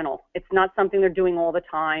incidental. It's not something they're doing all the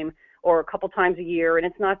time or a couple times a year, and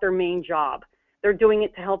it's not their main job. They're doing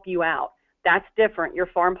it to help you out. That's different. Your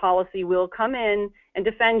farm policy will come in and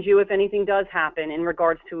defend you if anything does happen in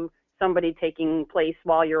regards to somebody taking place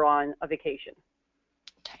while you're on a vacation.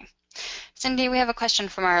 Okay. Cindy, we have a question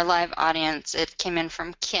from our live audience. It came in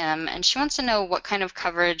from Kim, and she wants to know what kind of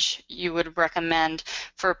coverage you would recommend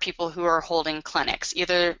for people who are holding clinics,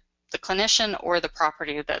 either the clinician or the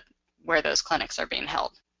property where those clinics are being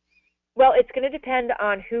held. Well, it's going to depend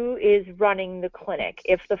on who is running the clinic.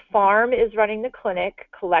 If the farm is running the clinic,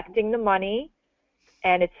 collecting the money,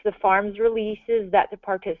 and it's the farm's releases that the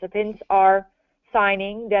participants are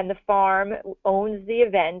signing, then the farm owns the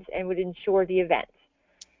event and would insure the event.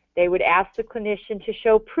 They would ask the clinician to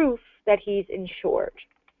show proof that he's insured.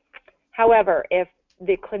 However, if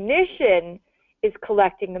the clinician is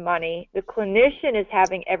collecting the money, the clinician is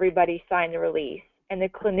having everybody sign the release, and the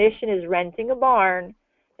clinician is renting a barn,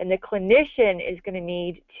 and the clinician is going to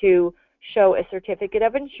need to show a certificate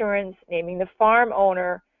of insurance naming the farm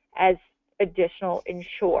owner as additional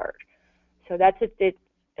insured. So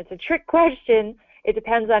it's a trick question. It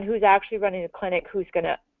depends on who's actually running the clinic, who's going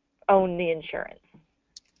to own the insurance.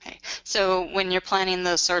 Okay. So when you're planning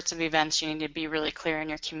those sorts of events, you need to be really clear in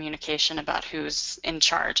your communication about who's in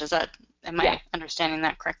charge. Am I understanding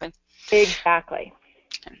that correctly? Exactly.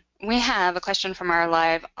 Okay. We have a question from our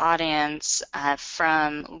live audience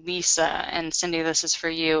from Lisa. And Cindy, this is for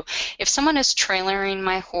you. If someone is trailering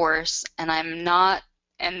my horse and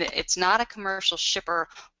it's not a commercial shipper,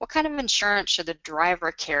 what kind of insurance should the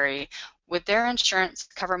driver carry? Would their insurance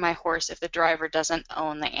cover my horse if the driver doesn't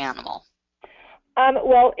own the animal?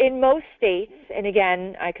 Well, in most states, and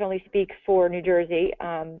again, I can only speak for New Jersey,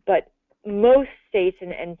 but most states,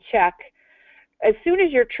 and check, as soon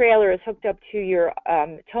as your trailer is hooked up to your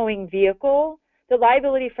towing vehicle, the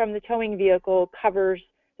liability from the towing vehicle covers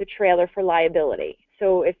the trailer for liability.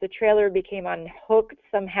 So if the trailer became unhooked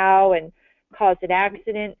somehow and caused an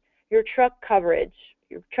accident, your truck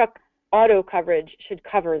auto coverage should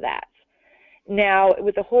cover that. Now,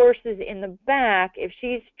 with the horses in the back, if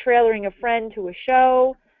she's trailering a friend to a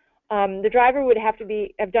show, the driver would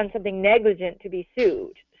have done something negligent to be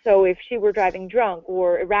sued. So if she were driving drunk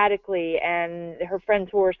or erratically and her friend's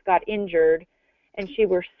horse got injured and she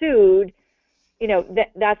were sued,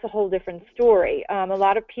 that's a whole different story. A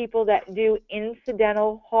lot of people that do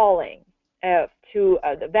incidental hauling to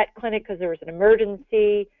the vet clinic because there was an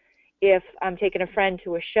emergency, if I'm taking a friend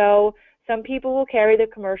to a show, some people will carry the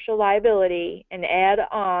commercial liability and add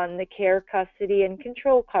on the care, custody, and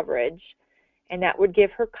control coverage, and that would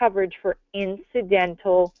give her coverage for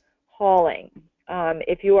incidental hauling.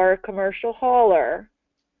 If you are a commercial hauler,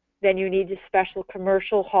 then you need a special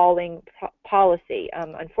commercial hauling policy.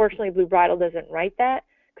 Unfortunately, Blue Bridle doesn't write that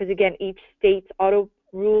because, again, each state's auto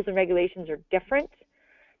rules and regulations are different.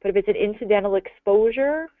 But if it's an incidental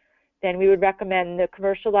exposure, then we would recommend the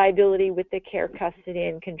commercial liability with the care, custody,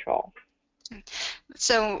 and control.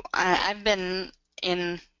 So I've been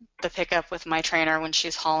in the pickup with my trainer when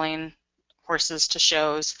she's hauling horses to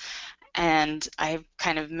shows, and I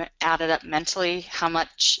kind of added up mentally how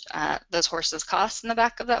much those horses cost in the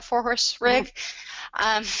back of that 4-horse rig.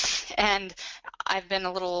 And I've been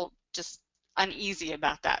a little just uneasy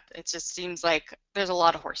about that. It just seems like there's a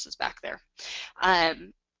lot of horses back there.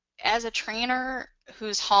 As a trainer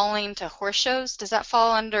who's hauling to horse shows, does that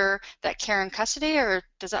fall under that care and custody, or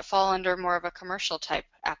does that fall under more of a commercial type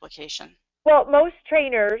application? Well, most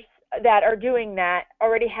trainers that are doing that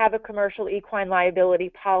already have a commercial equine liability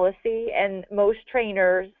policy, and most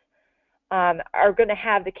trainers are going to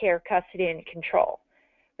have the care, custody, and control.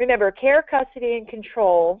 Remember, care, custody, and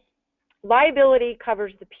control, liability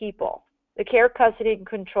covers the people. The care, custody, and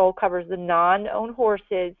control covers the non-owned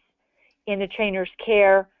horses in the trainer's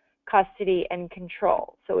care, custody, and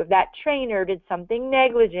control. So if that trainer did something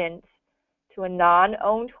negligent to a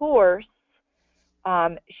non-owned horse,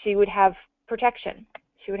 she would have protection.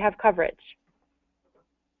 She would have coverage.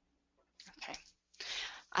 Okay.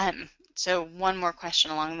 So one more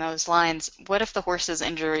question along those lines. What if the horses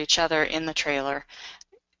injure each other in the trailer?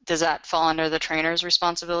 Does that fall under the trainer's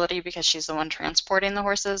responsibility because she's the one transporting the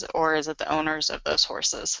horses, or is it the owners of those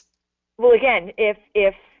horses? Well, again,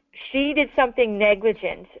 if she did something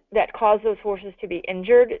negligent that caused those horses to be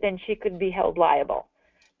injured, then she could be held liable.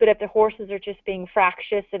 But if the horses are just being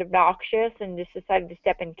fractious and obnoxious and just decided to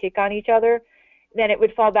step and kick on each other, then it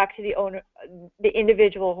would fall back to the owner, the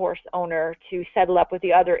individual horse owner, to settle up with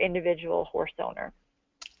the other individual horse owner.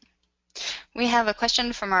 We have a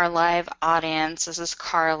question from our live audience. This is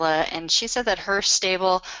Carla, and she said that her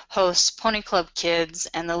stable hosts Pony Club kids,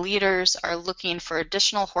 and the leaders are looking for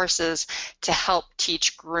additional horses to help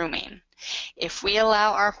teach grooming. If we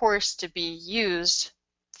allow our horse to be used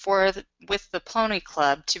with the Pony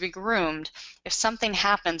Club to be groomed, if something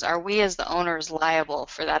happens, are we as the owners liable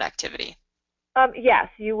for that activity? Yes,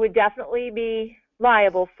 you would definitely be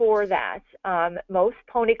liable for that. Most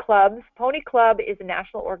Pony Club is a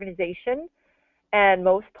national organization, and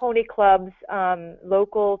most Pony Clubs,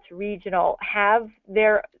 local to regional,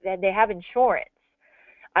 they have insurance.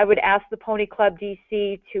 I would ask the Pony Club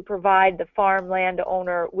DC to provide the farmland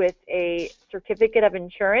owner with a certificate of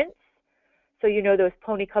insurance, so you know those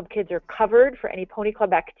Pony Club kids are covered for any Pony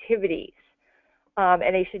Club activities,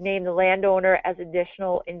 and they should name the landowner as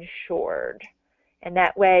additional insured. And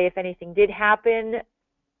that way, if anything did happen,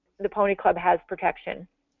 the Pony Club has protection.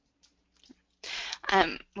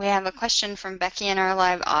 We have a question from Becky in our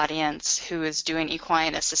live audience who is doing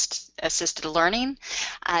equine assisted learning.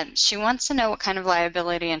 She wants to know what kind of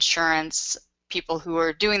liability insurance people who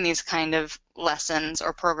are doing these kind of lessons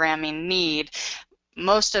or programming need.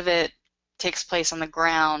 Most of it takes place on the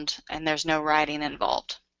ground and there's no riding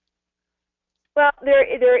involved. Well,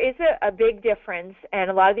 there is a big difference, and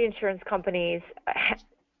a lot of the insurance companies,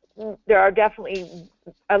 there are definitely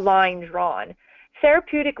a line drawn.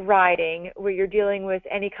 Therapeutic riding, where you're dealing with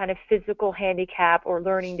any kind of physical handicap or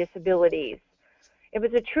learning disabilities, if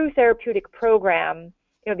it's a true therapeutic program,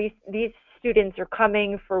 these students are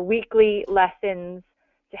coming for weekly lessons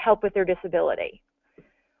to help with their disability.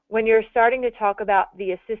 When you're starting to talk about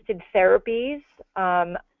the assisted therapies,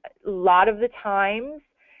 a lot of the times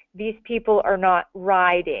these people are not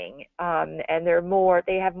riding, and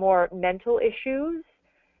they have more mental issues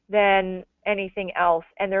than anything else,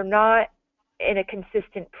 and they're not in a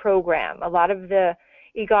consistent program. A lot of the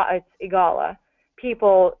EGALA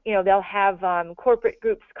people, they'll have corporate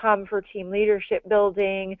groups come for team leadership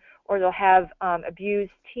building, or they'll have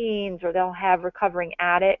abused teens, or they'll have recovering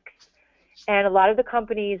addicts. And a lot of the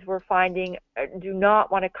companies we're finding do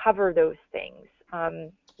not want to cover those things,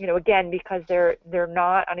 again, because they're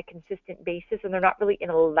not on a consistent basis and they're not really in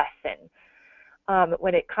a lesson.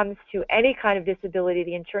 When it comes to any kind of disability,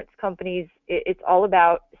 the insurance companies, it's all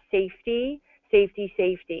about safety, safety,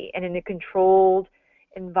 safety, and in a controlled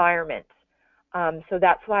environment. So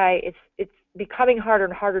that's why it's becoming harder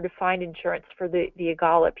and harder to find insurance for the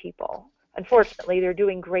EGALA people. Unfortunately, they're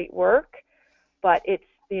doing great work, but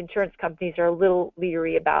the insurance companies are a little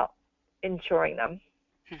leery about insuring them.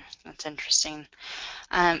 That's interesting.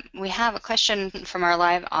 We have a question from our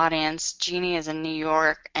live audience. Jeannie is in New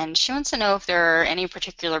York, and she wants to know if there are any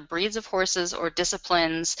particular breeds of horses or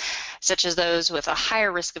disciplines, such as those with a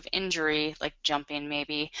higher risk of injury, like jumping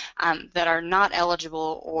maybe, that are not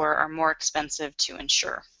eligible or are more expensive to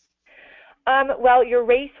insure. Well, your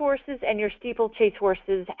race horses and your steeplechase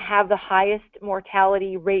horses have the highest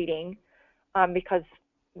mortality rating because,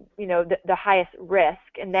 the highest risk.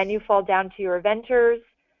 And then you fall down to your eventers,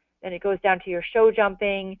 then it goes down to your show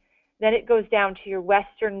jumping, then it goes down to your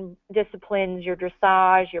Western disciplines, your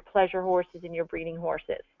dressage, your pleasure horses, and your breeding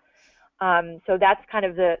horses. So that's kind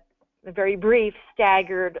of the very brief,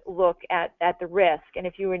 staggered look at the risk. And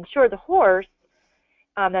if you insure the horse,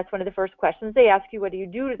 that's one of the first questions they ask you, what do you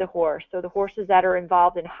do to the horse? So the horses that are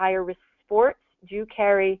involved in higher risk sports do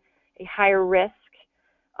carry a higher risk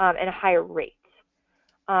and a higher rate.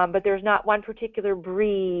 But there's not one particular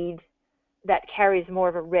breed that carries more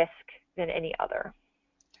of a risk than any other.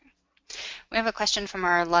 We have a question from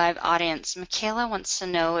our live audience. Michaela wants to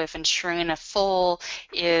know if insuring a foal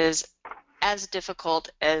is as difficult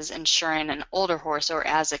as insuring an older horse or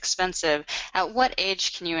as expensive. At what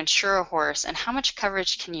age can you insure a horse, and how much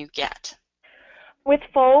coverage can you get? With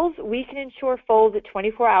foals, we can insure foals at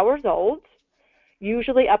 24 hours old.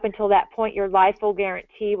 Usually up until that point, your live foal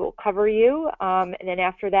guarantee will cover you, and then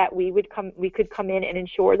after that, we could come in and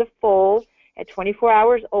insure the foal at 24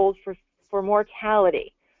 hours old for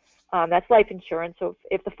mortality. That's life insurance. So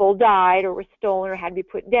if the foal died or was stolen or had to be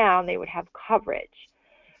put down, they would have coverage.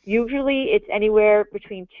 Usually it's anywhere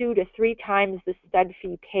between 2 to 3 times the stud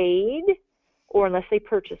fee paid, or unless they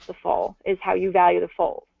purchase the foal, is how you value the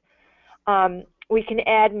foal. We can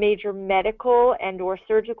add major medical and or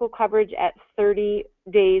surgical coverage at 30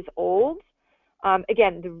 days old.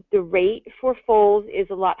 Again, the rate for foals is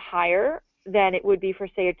a lot higher than it would be for,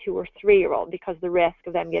 say, a 2 or 3-year-old, because the risk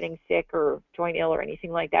of them getting sick or joint ill or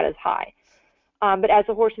anything like that is high. But as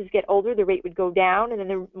the horses get older, the rate would go down, and then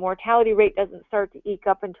the mortality rate doesn't start to eke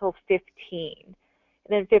up until 15. And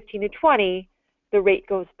then 15 to 20, the rate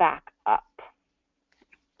goes back up.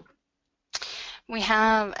 We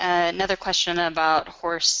have another question about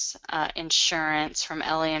horse insurance from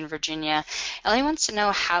Ellie in Virginia. Ellie wants to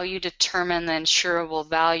know how you determine the insurable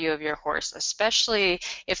value of your horse, especially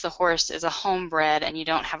if the horse is a homebred and you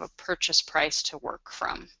don't have a purchase price to work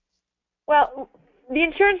from. Well, the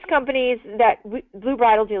insurance companies that Blue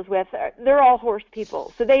Bridle deals with, they're all horse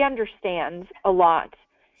people, so they understand a lot.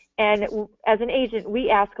 And as an agent, we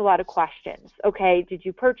ask a lot of questions. Okay, did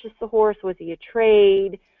you purchase the horse? Was he a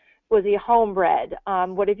trade? Was he a homebred?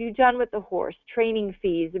 What have you done with the horse? Training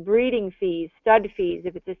fees, breeding fees, stud fees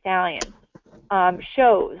if it's a stallion.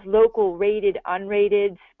 Shows, local, rated,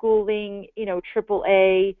 unrated, schooling,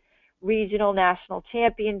 AAA, regional, national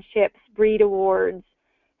championships, breed awards.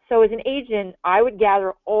 So as an agent, I would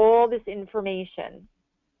gather all this information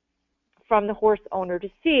from the horse owner to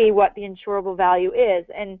see what the insurable value is.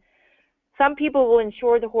 And some people will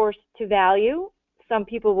insure the horse to value, some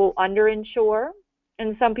people will underinsure,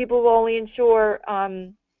 and some people will only insure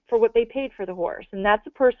for what they paid for the horse. And that's a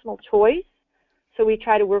personal choice. So we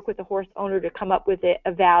try to work with the horse owner to come up with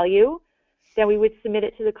a value. Then we would submit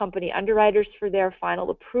it to the company underwriters for their final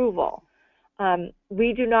approval.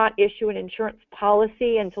 We do not issue an insurance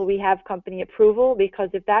policy until we have company approval, because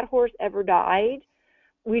if that horse ever died,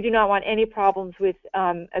 we do not want any problems with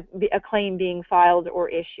a claim being filed or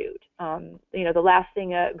issued. The last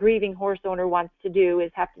thing a grieving horse owner wants to do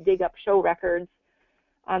is have to dig up show records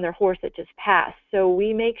on their horse that just passed. So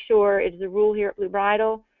we make sure, it's a rule here at Blue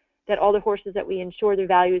Bridle, that all the horses that we insure, their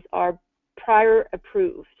values are prior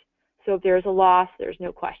approved. So if there's a loss, there's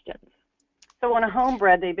no questions. So on a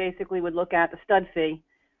homebred, they basically would look at the stud fee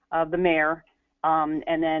of the mare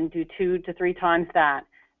and then do 2 to 3 times that.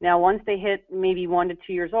 Now, once they hit maybe 1 to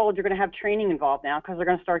 2 years old, you're going to have training involved now because they're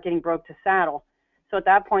going to start getting broke to saddle. So at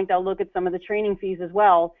that point, they'll look at some of the training fees as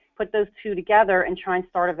well, put those two together, and try and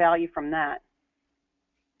start a value from that.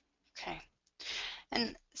 Okay.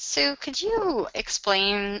 And Sue, could you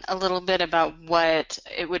explain a little bit about what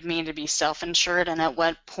it would mean to be self-insured and at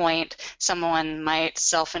what point someone might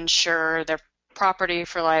self-insure their property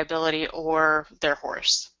for liability or their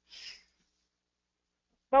horse?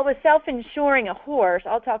 Well, with self-insuring a horse,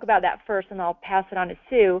 I'll talk about that first and I'll pass it on to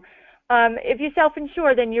Sue. If you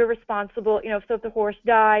self-insure, then you're responsible, so if the horse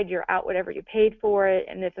died, you're out whatever you paid for it,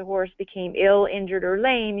 and if the horse became ill, injured, or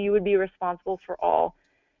lame, you would be responsible for all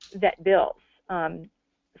vet bills.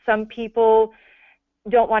 Some people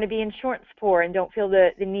don't want to be insurance poor and don't feel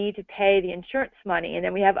the need to pay the insurance money, and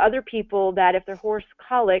then we have other people that if their horse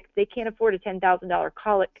colic, they can't afford a $10,000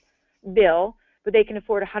 colic bill, but they can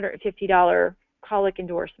afford a $150 colic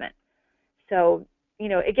endorsement. So,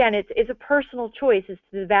 again, it's a personal choice as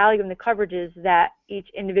to the value and the coverages that each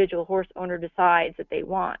individual horse owner decides that they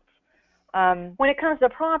want. When it comes to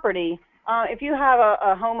property, if you have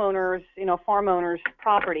a homeowner's, farm owner's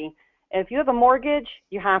property, if you have a mortgage,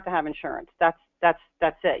 you have to have insurance. That's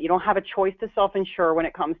it. You don't have a choice to self-insure when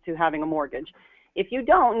it comes to having a mortgage. If you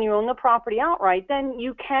don't and you own the property outright, then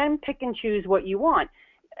you can pick and choose what you want.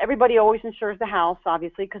 Everybody always insures the house,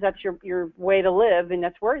 obviously, because that's your way to live, and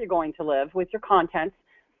that's where you're going to live with your contents.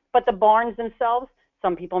 But the barns themselves,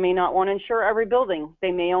 some people may not want to insure every building.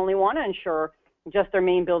 They may only want to insure just their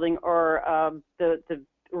main building or the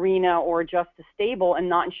arena or just the stable and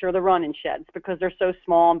not insure the run-in sheds because they're so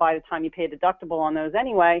small, and by the time you pay a deductible on those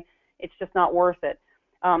anyway, it's just not worth it.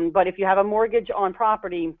 But if you have a mortgage on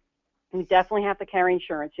property, you definitely have to carry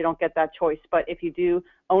insurance. You don't get that choice. But if you do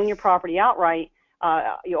own your property outright,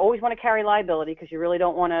 you always want to carry liability because you really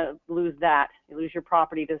don't want to lose that. You lose your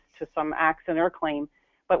property to some accident or claim.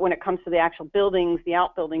 But when it comes to the actual buildings, the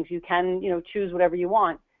outbuildings, you can, choose whatever you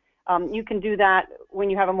want. You can do that when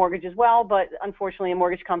you have a mortgage as well, but unfortunately a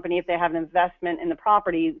mortgage company, if they have an investment in the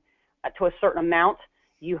property to a certain amount,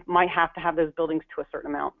 you might have to have those buildings to a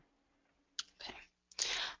certain amount.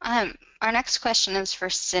 Our next question is for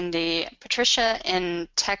Cindy. Patricia in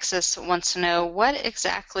Texas wants to know what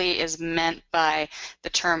exactly is meant by the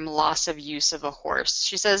term loss of use of a horse.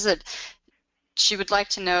 She says that she would like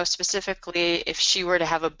to know specifically if she were to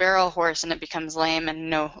have a barrel horse and it becomes lame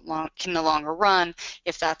and can no longer run,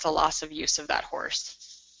 if that's a loss of use of that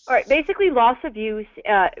horse. All right, basically loss of use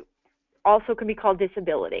also can be called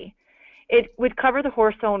disability. It would cover the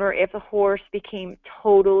horse owner if the horse became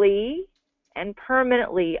totally and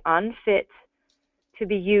permanently unfit to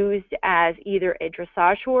be used as either a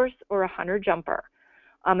dressage horse or a hunter jumper.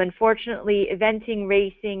 Unfortunately, eventing,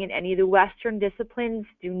 racing, and any of the Western disciplines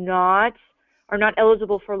are not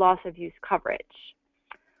eligible for loss of use coverage.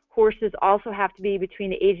 Horses also have to be between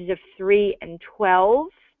the ages of 3 and 12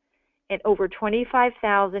 and over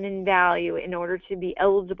 $25,000 in value in order to be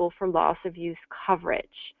eligible for loss of use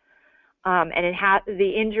coverage. And the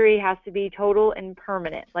injury has to be total and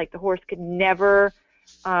permanent. Like the horse could never,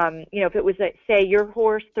 if it was, say, your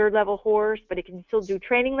horse, third level horse, but it can still do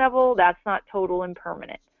training level, that's not total and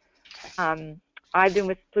permanent. I've been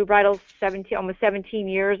with Blue Bridle almost 17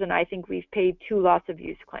 years, and I think we've paid 2 loss of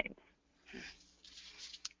use claims.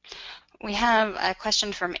 We have a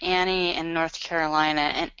question from Annie in North Carolina,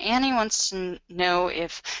 and Annie wants to know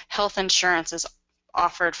if health insurance is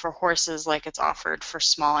offered for horses like it's offered for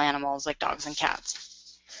small animals like dogs and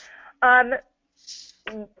cats.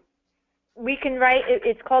 We can write,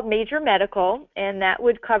 it's called major medical, and that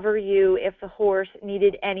would cover you if the horse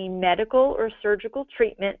needed any medical or surgical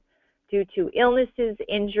treatment due to illnesses,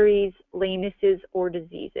 injuries, lamenesses, or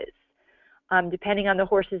diseases. Depending on the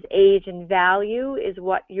horse's age and value is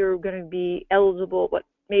what you're going to be eligible, what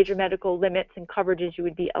major medical limits and coverages you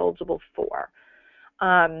would be eligible for.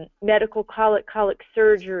 Medical colic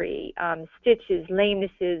surgery, stitches,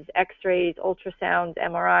 lamenesses, x-rays, ultrasounds,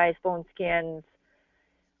 MRIs, bone scans,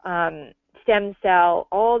 stem cell,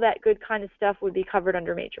 all that good kind of stuff would be covered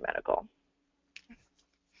under major medical.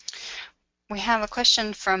 We have a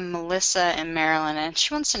question from Melissa in Maryland, and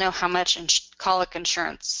she wants to know how much colic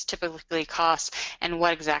insurance typically costs and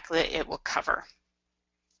what exactly it will cover.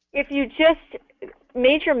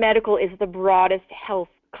 Major medical is the broadest health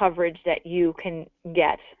coverage that you can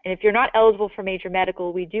get. And if you're not eligible for major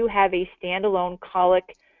medical, we do have a standalone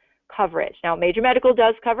colic coverage. Now, major medical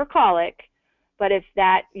does cover colic, but if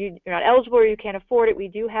you're not eligible or you can't afford it, we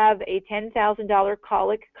do have a $10,000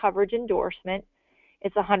 colic coverage endorsement.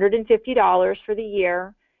 It's $150 for the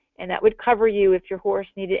year, and that would cover you if your horse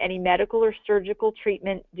needed any medical or surgical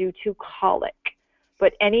treatment due to colic.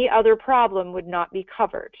 But any other problem would not be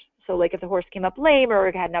covered. So like if the horse came up lame or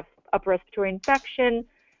it had an upper respiratory infection,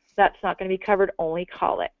 that's not going to be covered, only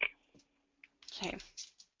colic. Okay.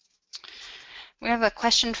 We have a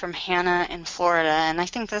question from Hannah in Florida, and I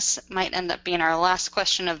think this might end up being our last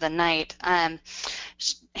question of the night.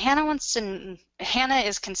 Hannah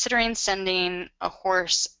is considering sending a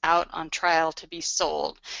horse out on trial to be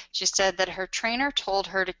sold. She said that her trainer told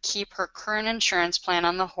her to keep her current insurance plan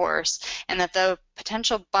on the horse and that the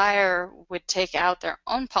potential buyer would take out their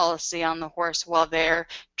own policy on the horse while they're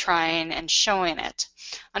trying and showing it.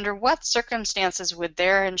 Under what circumstances would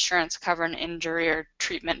their insurance cover an injury or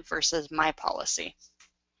treatment versus my policy?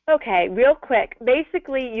 Okay, real quick.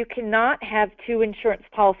 Basically, you cannot have two insurance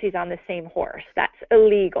policies on the same horse. That's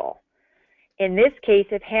illegal. In this case,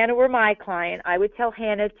 if Hannah were my client, I would tell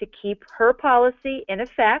Hannah to keep her policy in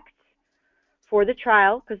effect for the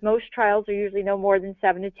trial, because most trials are usually no more than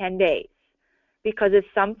 7 to 10 days. Because if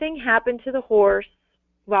something happened to the horse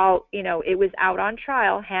while, it was out on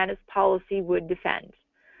trial, Hannah's policy would defend.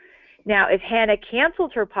 Now, if Hannah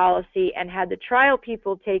canceled her policy and had the trial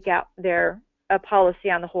people take out their policy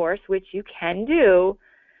on the horse, which you can do,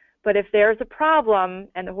 but if there's a problem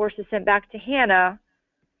and the horse is sent back to Hannah,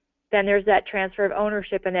 then there's that transfer of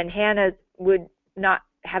ownership, and then Hannah would not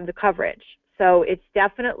have the coverage. So it's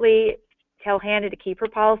definitely tell Hannah to keep her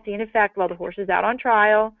policy in effect while the horse is out on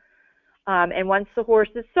trial, and once the horse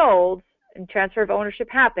is sold and transfer of ownership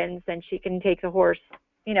happens, then she can take the horse,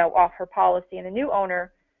 off her policy, and the new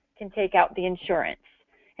owner can take out the insurance.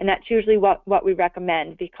 And that's usually what we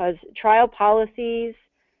recommend, because trial policies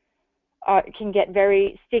can get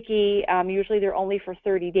very sticky. Usually they're only for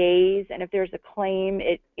 30 days, and if there's a claim,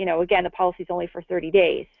 again, the policy's only for 30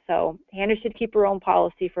 days. So Hannah should keep her own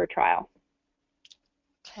policy for a trial.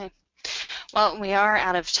 Okay. Well, we are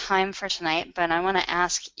out of time for tonight, but I want to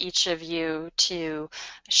ask each of you to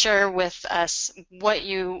share with us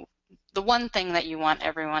the one thing that you want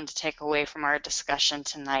everyone to take away from our discussion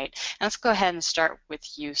tonight. And let's go ahead and start with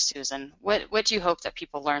you, Susan. What do you hope that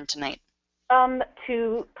people learn tonight?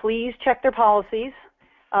 To please check their policies.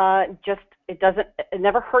 It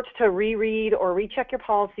never hurts to reread or recheck your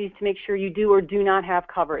policies to make sure you do or do not have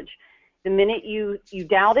coverage. The minute you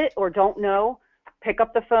doubt it or don't know, pick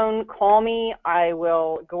up the phone, call me. I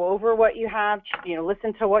will go over what you have,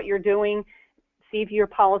 listen to what you're doing, see if your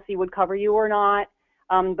policy would cover you or not.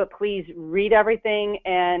 But please read everything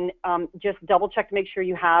and just double check to make sure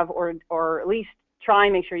you have, or at least try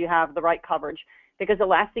and make sure you have the right coverage. Because the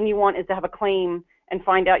last thing you want is to have a claim and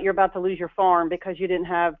find out you're about to lose your farm because you didn't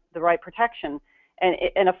have the right protection.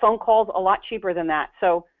 And a phone call's a lot cheaper than that.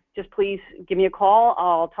 So just please give me a call.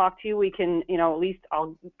 I'll talk to you. We can, at least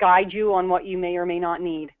I'll guide you on what you may or may not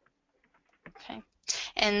need. Okay.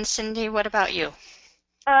 And Cindy, what about you?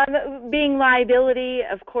 Being liability,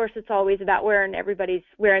 of course, it's always about everybody's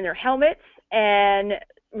wearing their helmets and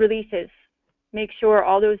releases. Make sure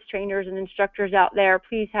all those trainers and instructors out there,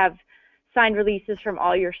 please have signed releases from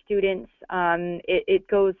all your students. It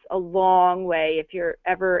goes a long way if you're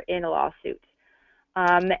ever in a lawsuit.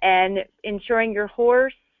 And insuring your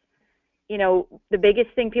horse, the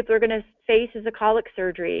biggest thing people are going to face is a colic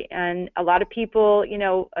surgery. And a lot of people,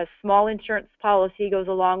 a small insurance policy goes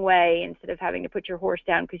a long way instead of having to put your horse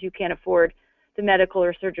down because you can't afford the medical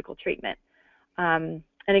or surgical treatment. And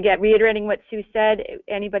again, reiterating what Sue said, if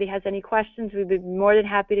anybody has any questions, we'd be more than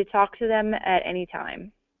happy to talk to them at any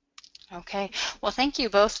time. Okay. Well, thank you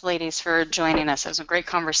both ladies for joining us. It was a great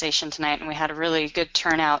conversation tonight, and we had a really good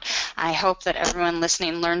turnout. I hope that everyone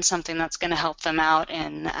listening learned something that's going to help them out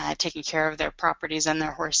in taking care of their properties and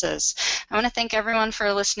their horses. I want to thank everyone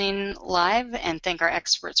for listening live and thank our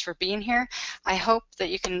experts for being here. I hope that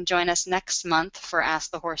you can join us next month for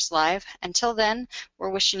Ask the Horse Live. Until then, we're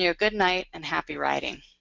wishing you a good night and happy riding.